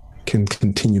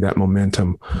continue that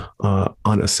momentum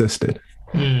unassisted.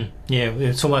 Yeah,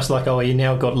 it's almost like, you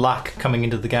now got luck coming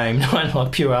into the game,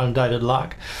 like pure undated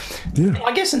luck. Yeah.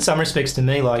 I guess in some respects, to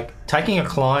me, like taking a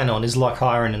client on is like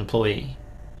hiring an employee.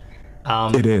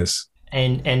 It is.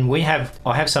 And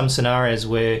I have some scenarios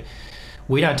where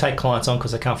we don't take clients on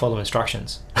because they can't follow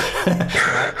instructions.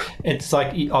 Right? It's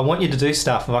like, I want you to do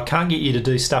stuff. If I can't get you to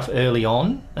do stuff early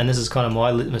on, and this is kind of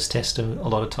my litmus test a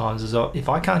lot of times, is if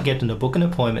I can't get them to book an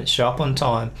appointment, show up on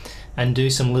time, and do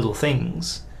some little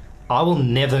things, I will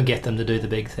never get them to do the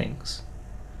big things.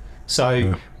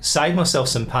 So save myself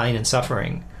some pain and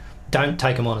suffering. Don't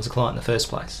take them on as a client in the first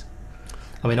place.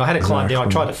 I mean, I had a client I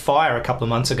tried to fire a couple of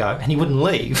months ago, and he wouldn't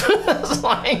leave. It's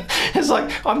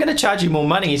like, I'm going to charge you more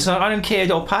money. He's like, I don't care,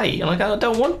 I'll pay. I'm like, I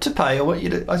don't want to pay. I want you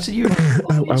to. I said,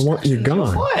 I want you gone.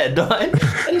 You're fired,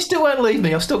 right? And he still won't leave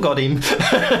me. I've still got him.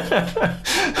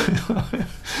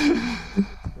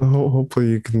 Hopefully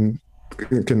you can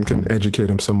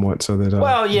educate him somewhat so that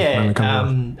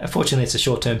unfortunately it's a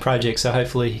short-term project, so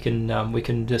hopefully he can we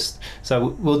can just, so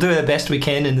we'll do the best we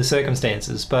can in the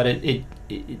circumstances, but it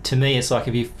to me it's like,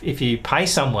 if you pay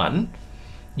someone,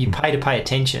 you pay to pay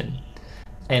attention.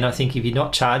 And I think if you're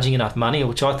not charging enough money,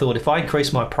 which I thought, if I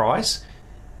increased my price,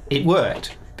 it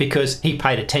worked because he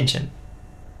paid attention.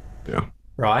 Yeah.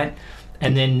 Right?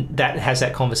 And then that has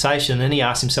that conversation, and he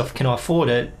asks himself, can I afford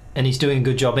it? And he's doing a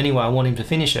good job anyway, I want him to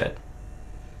finish it.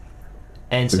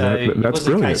 And so it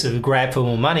wasn't a case of a grab for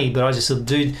more money, but I just said,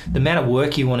 dude, the amount of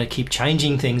work you want to keep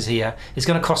changing things here is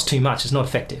going to cost too much. It's not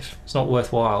effective. It's not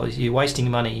worthwhile. You're wasting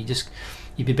money.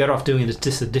 You'd be better off doing it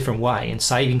just a different way and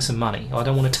saving some money. I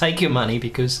don't want to take your money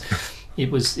because it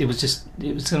was going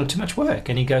to too much work.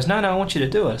 And he goes, no, I want you to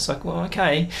do it. It's like, well,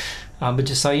 okay, but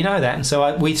just so you know that. And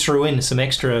so we threw in some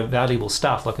extra valuable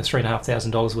stuff, like a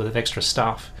 $3,500 worth of extra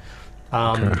stuff,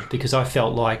 because I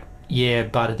felt like,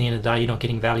 but at the end of the day, you're not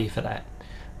getting value for that.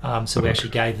 So we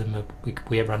actually gave them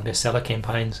we have run bestseller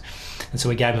campaigns, and so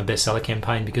we gave them a bestseller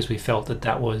campaign because we felt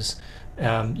that was,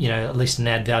 at least an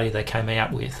add value they came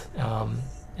out with.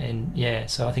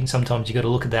 So I think sometimes you got to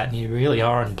look at that, and you really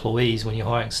are employees when you're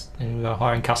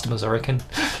hiring customers, I reckon.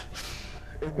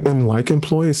 And like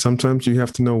employees, sometimes you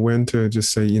have to know when to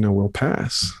just say, we'll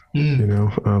pass.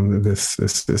 This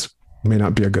may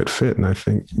not be a good fit, and I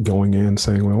think going in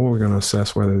saying, well, we're going to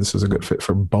assess whether this is a good fit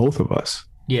for both of us.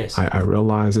 Yes. I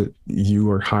realize that you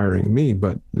are hiring me,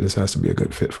 but this has to be a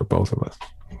good fit for both of us.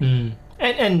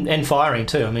 And firing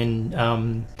too. I mean,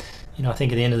 I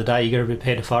think at the end of the day, you got to be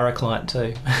prepared to fire a client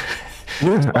too.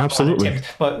 Yeah, absolutely.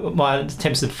 My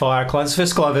attempts to fire clients, the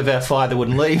first client I've ever fired that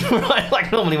wouldn't leave, right?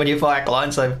 Like normally when you fire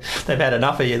clients, they've had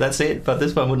enough of you, that's it. But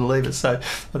this one wouldn't leave us. So I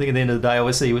think at the end of the day,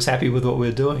 obviously he was happy with what we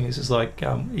were doing. It's just like,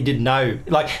 he didn't know.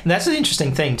 And that's an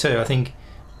interesting thing too. I think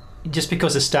just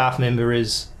because a staff member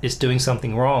is doing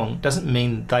something wrong doesn't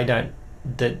mean they know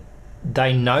they're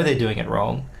doing it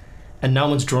wrong, and no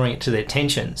one's drawing it to their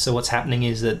attention. So what's happening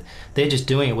is that they're just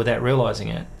doing it without realizing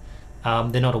it.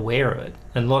 They're not aware of it,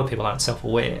 and a lot of people aren't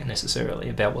self-aware necessarily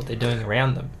about what they're doing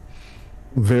around them.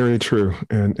 Very true.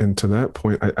 And to that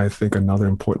point, I think another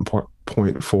important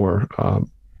point for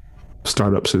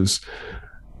startups is,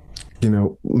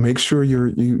 make sure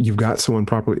you've got someone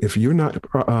properly. If you're not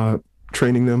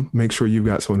training them, make sure you've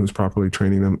got someone who's properly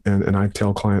training them. And I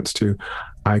tell clients too,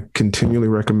 I continually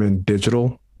recommend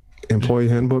digital employee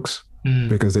handbooks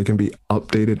because they can be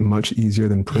updated much easier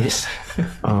than print. Yes.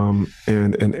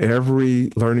 And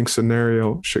every learning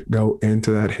scenario should go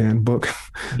into that handbook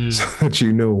so that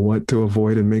you know what to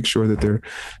avoid, and make sure that they're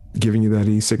giving you that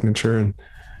e-signature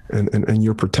and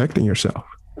you're protecting yourself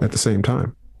at the same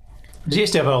time. We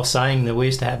used to have an old saying that we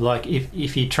used to have, like,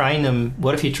 if you train them,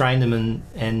 what if you trained them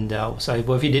and say,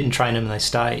 well, if you didn't train them and they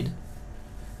stayed,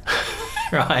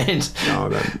 right?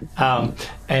 No,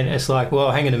 and it's like, well,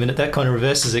 hang on a minute, that kind of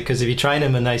reverses it, because if you train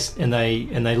them and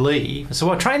they leave, so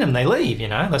well, train them, they leave,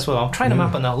 that's what I'll train them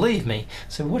up and they'll leave me.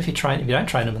 So what if you don't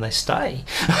train them and they stay?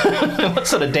 What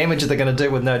sort of damage are they going to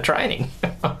do with no training?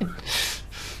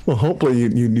 Well, hopefully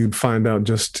you'd find out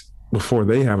just before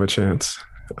they have a chance.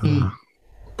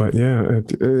 But yeah,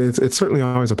 it's certainly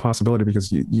always a possibility,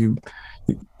 because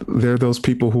there are those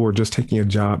people who are just taking a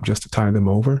job just to tie them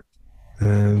over.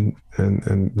 and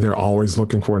they're always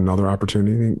looking for another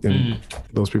opportunity. And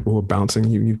those people who are bouncing,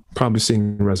 you've probably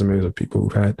seen resumes of people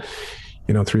who've had,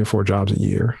 3 or 4 jobs a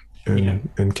year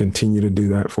and continue to do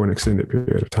that for an extended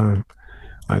period of time.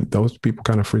 Those people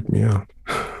kind of freak me out.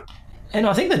 And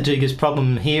I think the biggest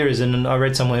problem here is, and I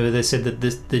read somewhere where they said that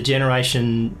the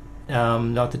generation,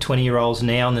 like the 20-year-olds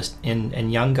now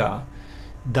and younger,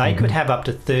 they could have up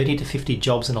to 30 to 50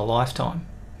 jobs in a lifetime.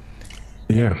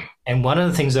 Yeah. And one of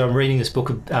the things that I'm reading this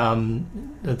book,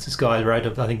 this guy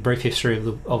wrote, I think, Brief History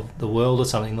of the World or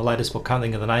something, the latest book, can't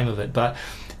think of the name of it, but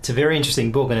it's a very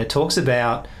interesting book, and it talks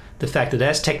about the fact that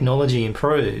as technology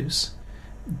improves,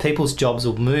 people's jobs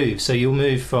will move. So you'll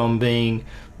move from being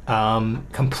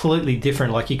completely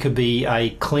different, like you could be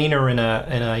a cleaner in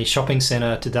a shopping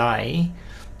centre today,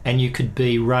 and you could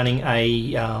be running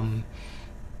a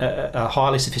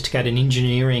highly sophisticated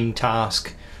engineering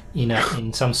task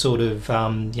in some sort of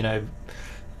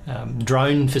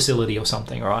drone facility or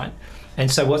something, right? And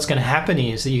so what's going to happen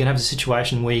is that you're going to have a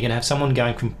situation where you're going to have someone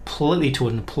going completely to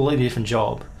a completely different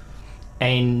job,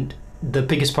 and the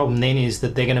biggest problem then is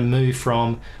that they're going to move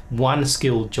from one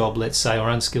skilled job, let's say, or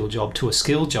unskilled job, to a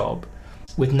skilled job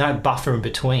with no buffer in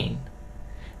between.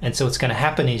 And so what's going to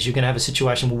happen is you're going to have a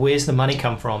situation where where's the money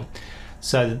come from?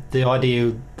 So the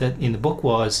idea that in the book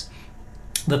was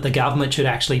that the government should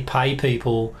actually pay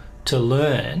people to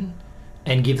learn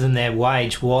and give them their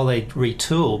wage while they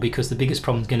retool, because the biggest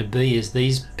problem is going to be is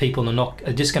these people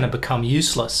are just going to become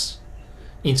useless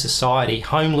in society,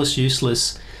 homeless,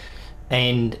 useless,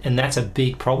 and that's a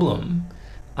big problem.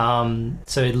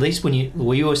 So at least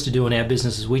we used to do in our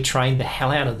businesses, we trained the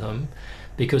hell out of them,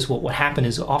 because what would happen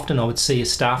is often I would see a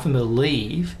staff member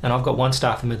leave, and I've got one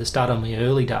staff member that started on the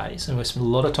early days, and we spent a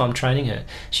lot of time training her.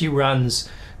 She runs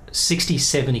 60,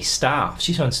 70 staff.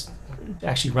 She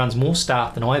actually runs more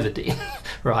staff than I ever did,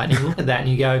 right? And you look at that and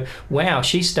you go, wow,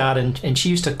 she started and she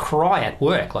used to cry at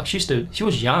work. Like she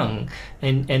was young,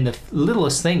 and the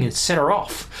littlest thing had set her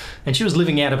off. And she was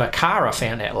living out of a car, I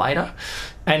found out later.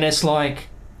 And it's like,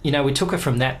 we took her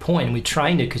from that point and we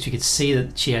trained her because we could see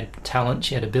that she had talent,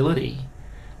 she had ability.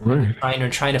 Right.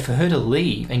 Train her for her to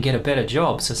leave and get a better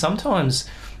job. So sometimes,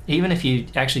 even if you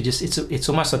actually it's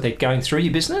almost like they're going through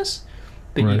your business,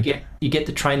 but right. you get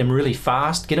to train them really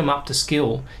fast, get them up to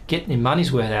skill, get your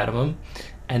money's worth out of them,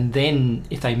 and then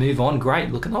if they move on,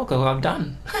 great, look what I've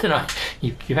done.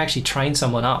 You've actually trained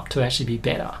someone up to actually be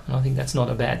better, and I think that's not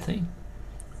a bad thing.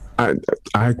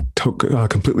 I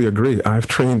completely agree. I've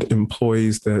trained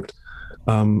employees that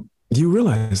you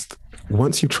realized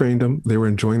once you trained them, they were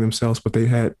enjoying themselves, but they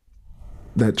had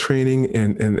that training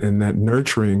and that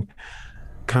nurturing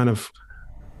kind of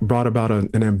brought about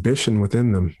an ambition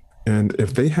within them. And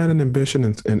if they had an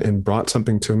ambition and brought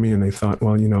something to me and they thought,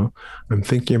 well, I'm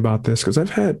thinking about this, because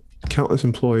I've had countless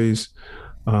employees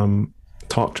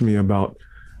talk to me about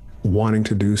wanting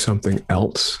to do something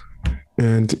else.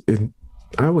 And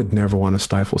I would never want to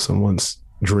stifle someone's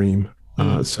dream.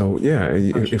 So yeah,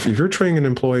 if you're training an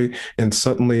employee and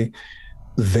suddenly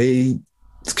they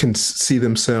can see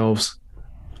themselves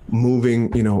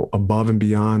moving, above and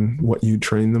beyond what you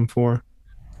trained them for,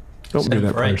 don't be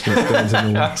that person that stands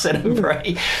in the way. Set them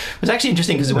free. It was actually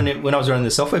interesting because when I was running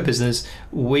the software business,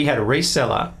 we had a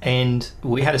reseller, and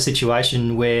we had a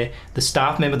situation where the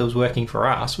staff member that was working for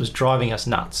us was driving us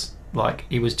nuts. Like,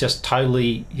 he was just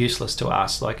totally useless to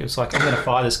us. Like, it was like, I'm going to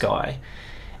fire this guy.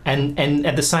 And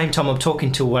at the same time, I'm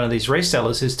talking to one of these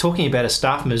resellers who's talking about a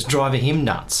staff member who's driving him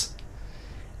nuts.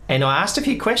 And I asked a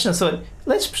few questions. I thought,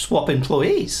 let's swap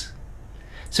employees.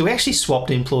 So we actually swapped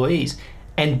employees.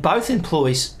 And both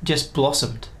employees just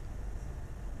blossomed.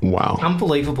 Wow.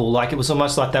 Unbelievable. Like, it was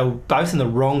almost like they were both in the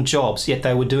wrong jobs, yet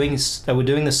they were doing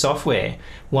the software.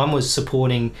 One was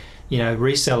supporting,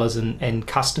 resellers and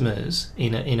customers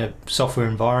in a software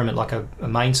environment, like a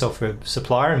main software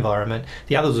supplier environment.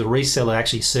 The other was a reseller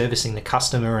actually servicing the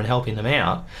customer and helping them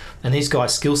out. And these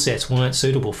guys' skill sets weren't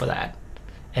suitable for that.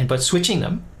 But switching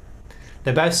them,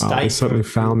 they both stayed. They suddenly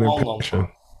found their passion.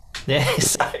 Yeah,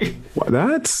 so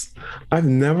I've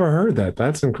never heard that.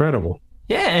 That's incredible.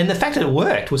 Yeah, and the fact that it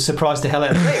worked was surprised the hell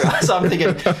out of me, right? So I'm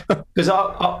thinking, because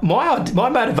my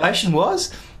motivation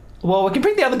was, well, we can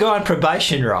bring the other guy on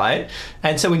probation, right?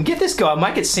 And so we can get this guy,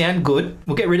 make it sound good.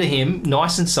 We'll get rid of him,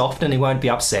 nice and soft, and he won't be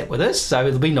upset with us. So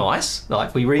it'll be nice.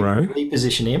 Like, we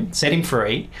reposition him, set him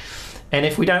free. And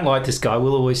if we don't like this guy,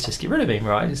 we'll always just get rid of him,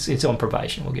 right? It's on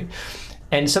probation.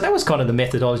 And so that was kind of the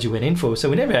methodology we went in for. So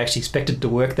we never actually expected it to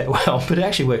work that well, but it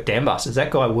actually worked gangbusters. That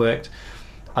guy worked,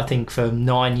 I think, for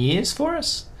 9 years for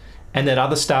us. And that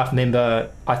other staff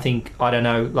member, I think, I don't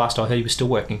know, last I heard he was still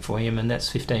working for him, and that's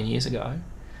 15 years ago.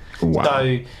 Wow.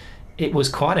 So it was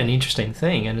quite an interesting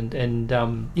thing,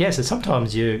 so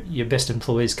sometimes your best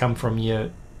employees come from your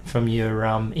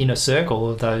inner circle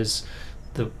of the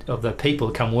people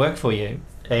who come work for you,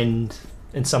 and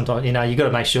sometimes you got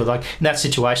to make sure, like in that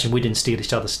situation, we didn't steal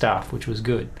each other's stuff, which was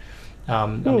good.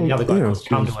 The other guy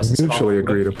come to us mutually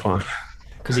agreed upon,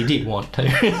 because he did want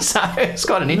to. So it's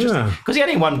quite an interesting, because he had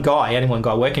only one guy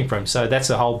working for him. So that's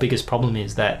the whole biggest problem,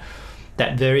 is that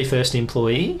very first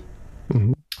employee,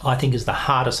 I think, is the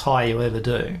hardest hire you'll ever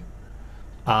do.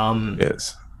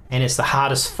 Yes. And it's the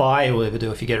hardest fire you'll ever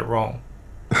do if you get it wrong.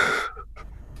 I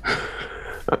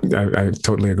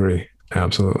totally agree.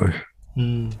 Absolutely.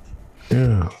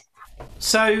 Yeah.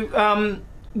 So,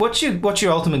 what's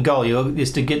your ultimate goal?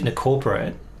 Is to get in a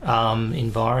corporate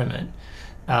environment,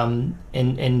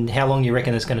 and how long you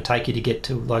reckon it's going to take you to get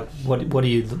to, like, what are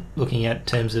you looking at in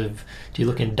terms of, do you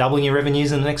look at doubling your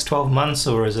revenues in the next 12 months,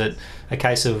 or is it a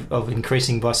case of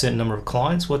increasing by a certain number of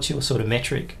clients? What's your sort of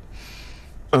metric?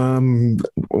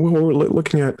 We're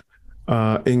looking at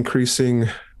increasing,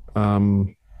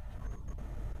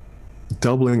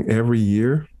 doubling every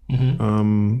year,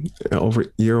 over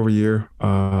year,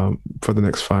 for the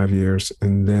next 5 years.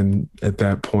 And then at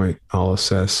that point, I'll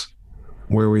assess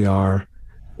where we are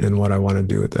and what I want to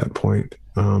do at that point.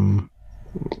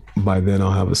 By then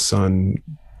I'll have a son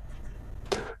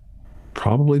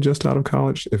probably just out of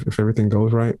college, if everything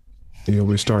goes right. He'll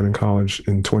be starting college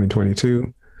in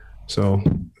 2022. So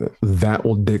that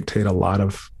will dictate a lot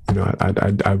of,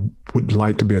 I would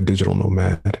like to be a digital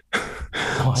nomad.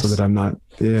 So that I'm not,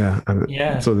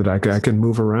 so that I can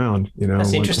move around,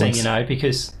 That's interesting,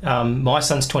 because my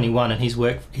son's 21 and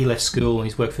he left school and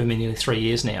he's worked for me nearly 3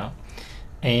 years now.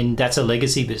 And that's a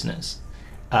legacy business.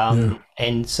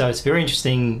 And so it's very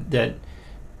interesting that,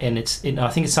 and I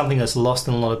think it's something that's lost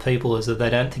in a lot of people, is that they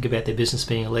don't think about their business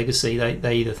being a legacy.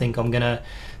 They either think,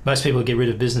 most people get rid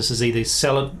of businesses, either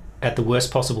sell it at the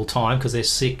worst possible time because they're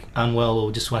sick, unwell,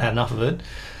 or just want to have enough of it,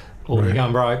 or they're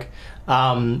going broke,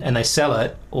 and they sell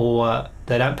it, or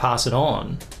they don't pass it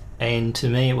on. And to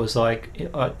me, it was like,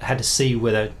 I had to see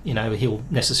whether, he'll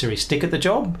necessarily stick at the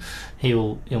job,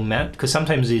 he'll mount, because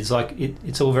sometimes it's like,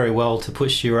 it's all very well to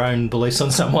push your own beliefs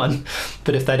on someone,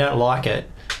 but if they don't like it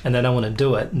and they don't want to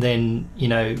do it, then,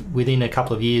 within a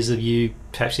couple of years of you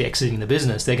actually exiting the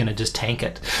business, they're going to just tank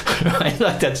it, right?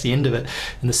 Like, that's the end of it.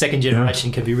 And the second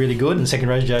generation can be really good, and the second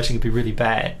generation can be really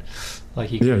bad.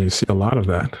 Like you see a lot of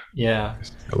that. Yeah.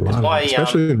 Because my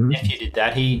nephew did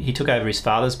that. He took over his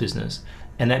father's business,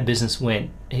 and that business went,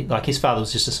 his father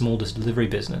was just a small delivery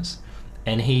business,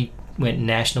 and he went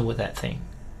national with that thing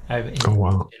over in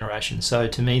generation. So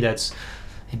to me,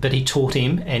 but he taught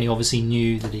him, and he obviously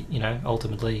knew that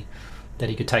ultimately that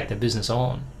he could take the business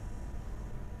on.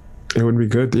 It would be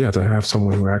good, to have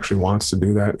someone who actually wants to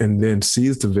do that and then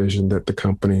sees the vision that the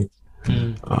company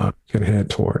can head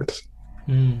towards.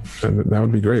 And that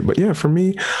would be great. But for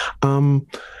me,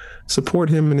 support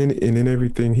him in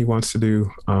everything he wants to do.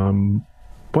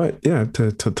 But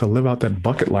to live out that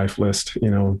bucket life list,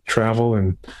 travel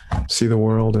and see the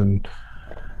world, and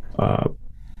I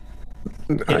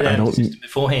don't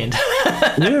beforehand.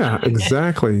 Yeah,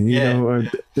 exactly.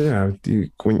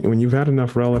 When you've had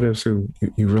enough relatives who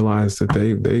you realize that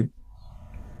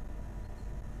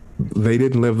they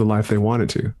didn't live the life they wanted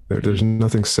to. There's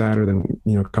nothing sadder than,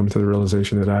 coming to the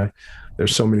realization that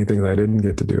there's so many things I didn't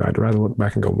get to do. I'd rather look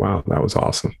back and go, wow, that was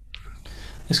awesome.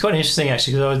 It's quite interesting,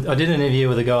 actually, because I did an interview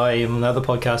with a guy on another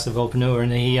podcast of Volpreneur,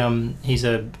 and he's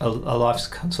a life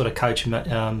sort of coach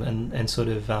and sort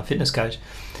of fitness coach,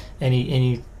 and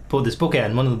he pulled this book out,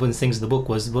 and one of the things of the book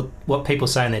was what people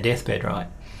say on their deathbed, right?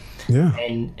 Yeah.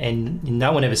 And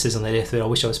no one ever says on their deathbed, I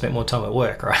wish I had spent more time at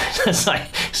work, right? It's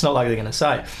not like they're going to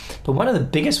say. But one of the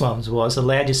biggest ones was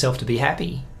allowed yourself to be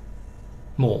happy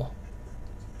more.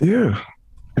 Yeah.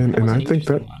 And I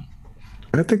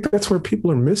think that's where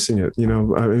people are missing it.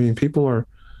 People are,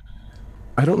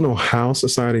 I don't know how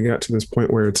society got to this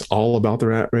point where it's all about the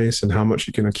rat race and how much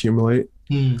you can accumulate.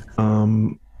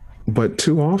 But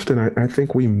too often I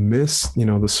think we miss,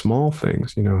 the small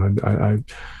things.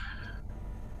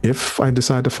 If I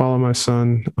decide to follow my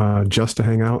son just to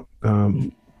hang out,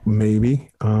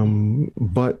 maybe.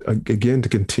 But again, to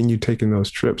continue taking those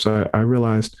trips, I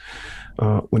realized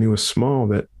when he was small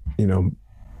that,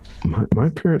 my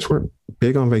parents weren't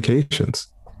big on vacations.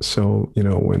 So,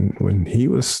 when he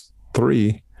was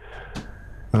 3,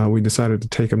 we decided to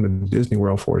take him to Disney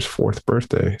World for his 4th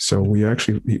birthday. So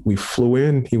we flew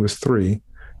in, he was 3,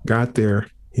 got there,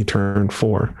 he turned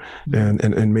 4,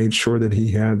 and made sure that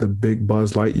he had the big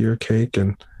Buzz Lightyear cake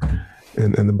and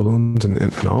the balloons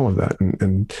and all of that,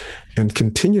 and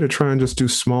continue to try and just do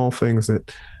small things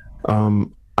that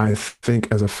I think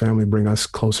as a family bring us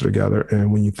closer together.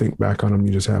 And when you think back on them,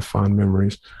 you just have fond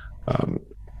memories.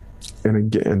 And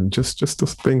again, just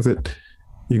those things that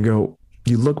you go,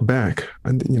 you look back,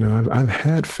 and I've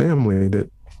had family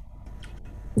that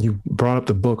you brought up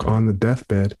the book On the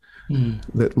Deathbed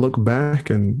that look back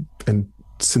and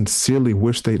sincerely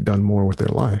wish they'd done more with their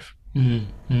life. Yeah,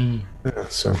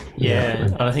 so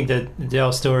and I think that the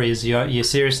old story is you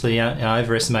seriously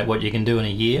overestimate what you can do in a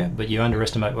year, but you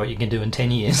underestimate what you can do in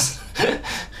 10 years.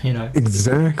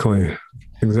 Exactly,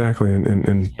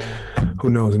 and who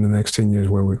knows in the next 10 years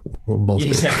where we'll both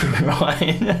exactly be. Right.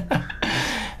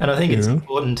 And I think it's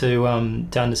important to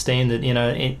understand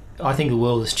that I think the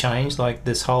world has changed. Like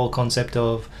this whole concept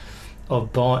of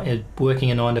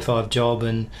working a 9-to-5 job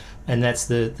and that's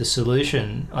the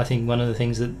solution. I think one of the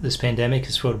things that this pandemic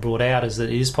has sort of brought out is that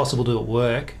it is possible to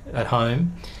work at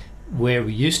home where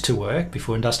we used to work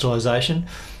before industrialization.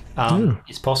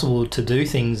 It's possible to do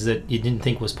things that you didn't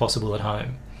think was possible at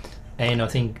home. And I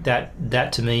think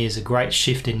that to me is a great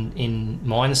shift in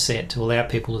mindset to allow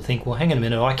people to think, well, hang on a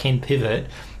minute, I can pivot.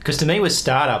 Because to me with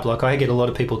startup, like I get a lot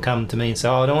of people come to me and say,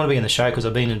 I don't want to be in the show because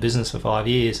I've been in business for 5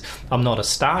 years. I'm not a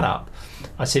startup.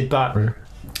 I said, but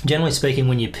generally speaking,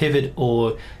 when you pivot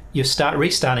or you start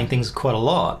restarting things quite a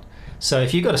lot. So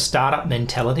if you've got a startup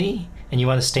mentality and you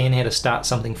understand how to start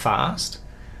something fast,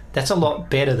 that's a lot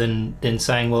better than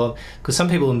saying, well, because some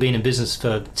people have been in business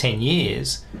for 10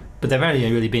 years, but they've only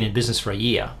really been in business for a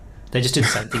year. They just do the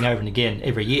same thing over and again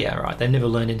every year, right? They've never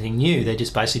learned anything new. They're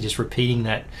just basically just repeating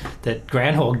that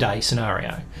Groundhog Day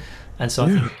scenario. And so I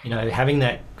think, having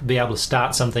that, be able to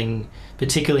start something,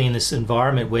 particularly in this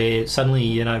environment where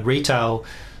suddenly, retail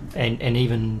and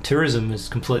even tourism is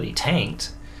completely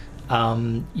tanked,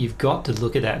 you've got to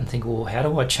look at that and think, well, how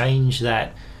do I change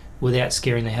that without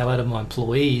scaring the hell out of my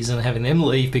employees and having them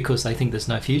leave because they think there's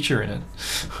no future in it?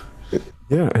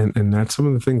 Yeah, and that's some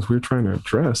of the things we're trying to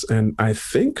address. And I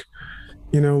think,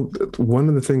 one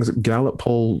of the things that Gallup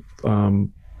poll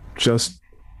just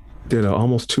did an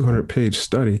almost 200-page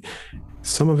study.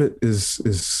 Some of it is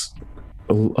it's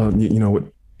an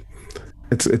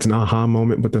aha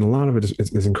moment, but then a lot of it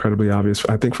is incredibly obvious.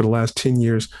 I think for the last 10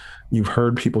 years, you've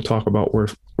heard people talk about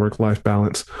work-life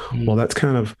balance. Well, that's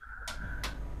kind of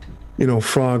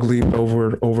frog leaped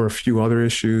over a few other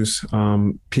issues.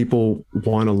 People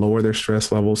want to lower their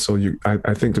stress levels. So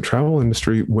I think the travel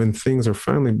industry, when things are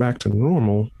finally back to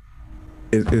normal,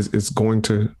 is going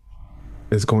to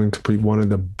be one of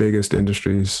the biggest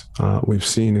industries we've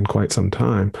seen in quite some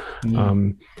time.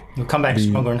 We'll come back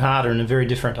stronger and harder and very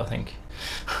different, I think.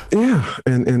 Yeah,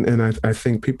 and I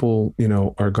think people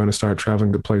are going to start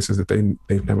traveling to places that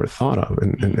they've never thought of,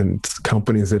 and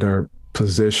companies that are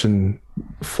positioned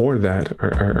for that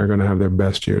are going to have their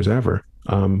best years ever.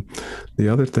 The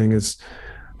other thing is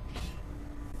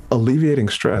alleviating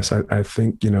stress. I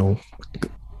think,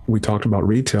 we talked about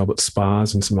retail, but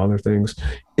spas and some other things.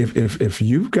 If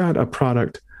you've got a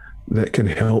product that can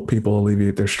help people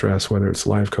alleviate their stress, whether it's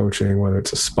life coaching, whether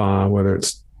it's a spa, whether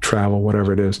it's travel,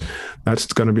 whatever it is, that's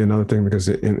going to be another thing, because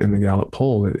in the Gallup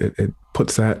poll, it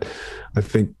puts that, I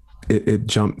think, it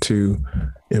jumped to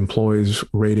employees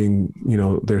rating,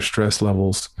 their stress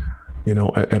levels,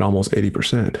 at almost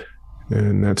 80%.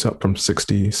 And that's up from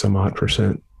 60 some odd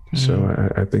percent.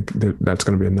 So I think that's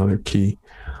going to be another key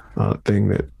thing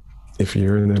that if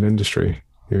you're in that industry,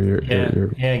 you're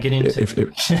get into if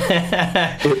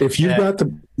you've got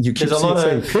you keep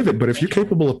saying pivot, but if you're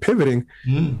capable of pivoting,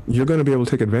 you're going to be able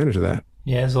to take advantage of that.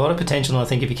 Yeah, there's a lot of potential. I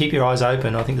think if you keep your eyes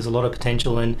open, I think there's a lot of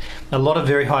potential, and a lot of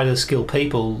very highly skilled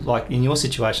people, like in your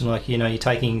situation, like, you're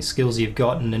taking skills you've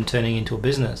got and turning into a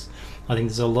business. I think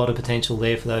there's a lot of potential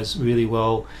there for those really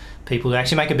well people to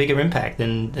actually make a bigger impact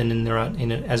than in their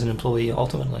own, as an employee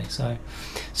ultimately. So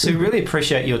really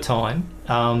appreciate your time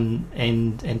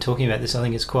and talking about this. I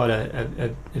think it's quite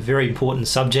a very important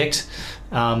subject,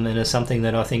 and it's something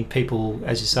that I think people,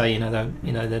 as you say,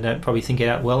 they don't probably think it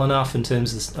out well enough in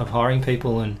terms of hiring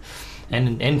people and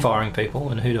firing people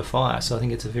and who to fire. So I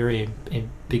think it's a very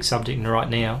big subject right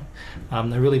now. I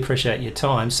really appreciate your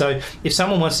time. So if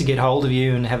someone wants to get hold of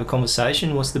you and have a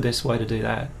conversation, what's the best way to do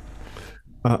that?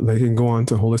 They can go on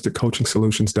to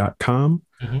holisticcoachingsolutions.com.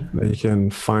 They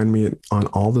can find me on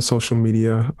all the social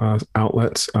media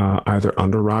outlets, either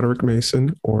under Roderick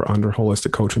Mason or under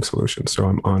Holistic Coaching Solutions. So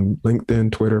I'm on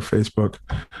LinkedIn, Twitter, Facebook,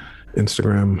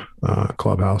 Instagram,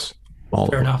 Clubhouse.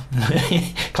 Fair enough.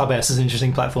 Clubhouse is an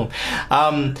interesting platform.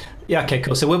 Okay,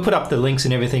 cool. So we'll put up the links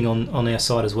and everything on our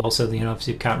site as well. So, if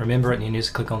you can't remember it, and you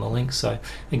just click on the links. So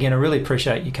again, I really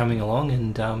appreciate you coming along,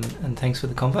 and thanks for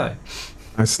the convo.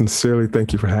 I sincerely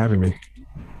thank you for having me.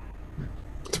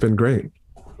 It's been great.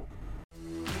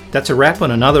 That's a wrap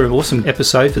on another awesome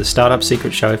episode for the Startup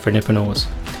Secret Show for entrepreneurs.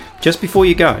 Just before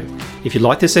you go, if you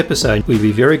like this episode, we'd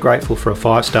be very grateful for a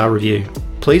 5-star review.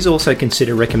 Please also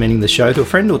consider recommending the show to a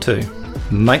friend or two.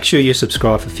 Make sure you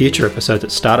subscribe for future episodes at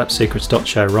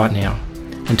startupsecrets.show right now.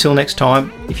 Until next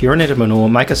time, if you're an entrepreneur,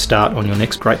 make a start on your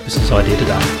next great business idea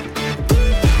today.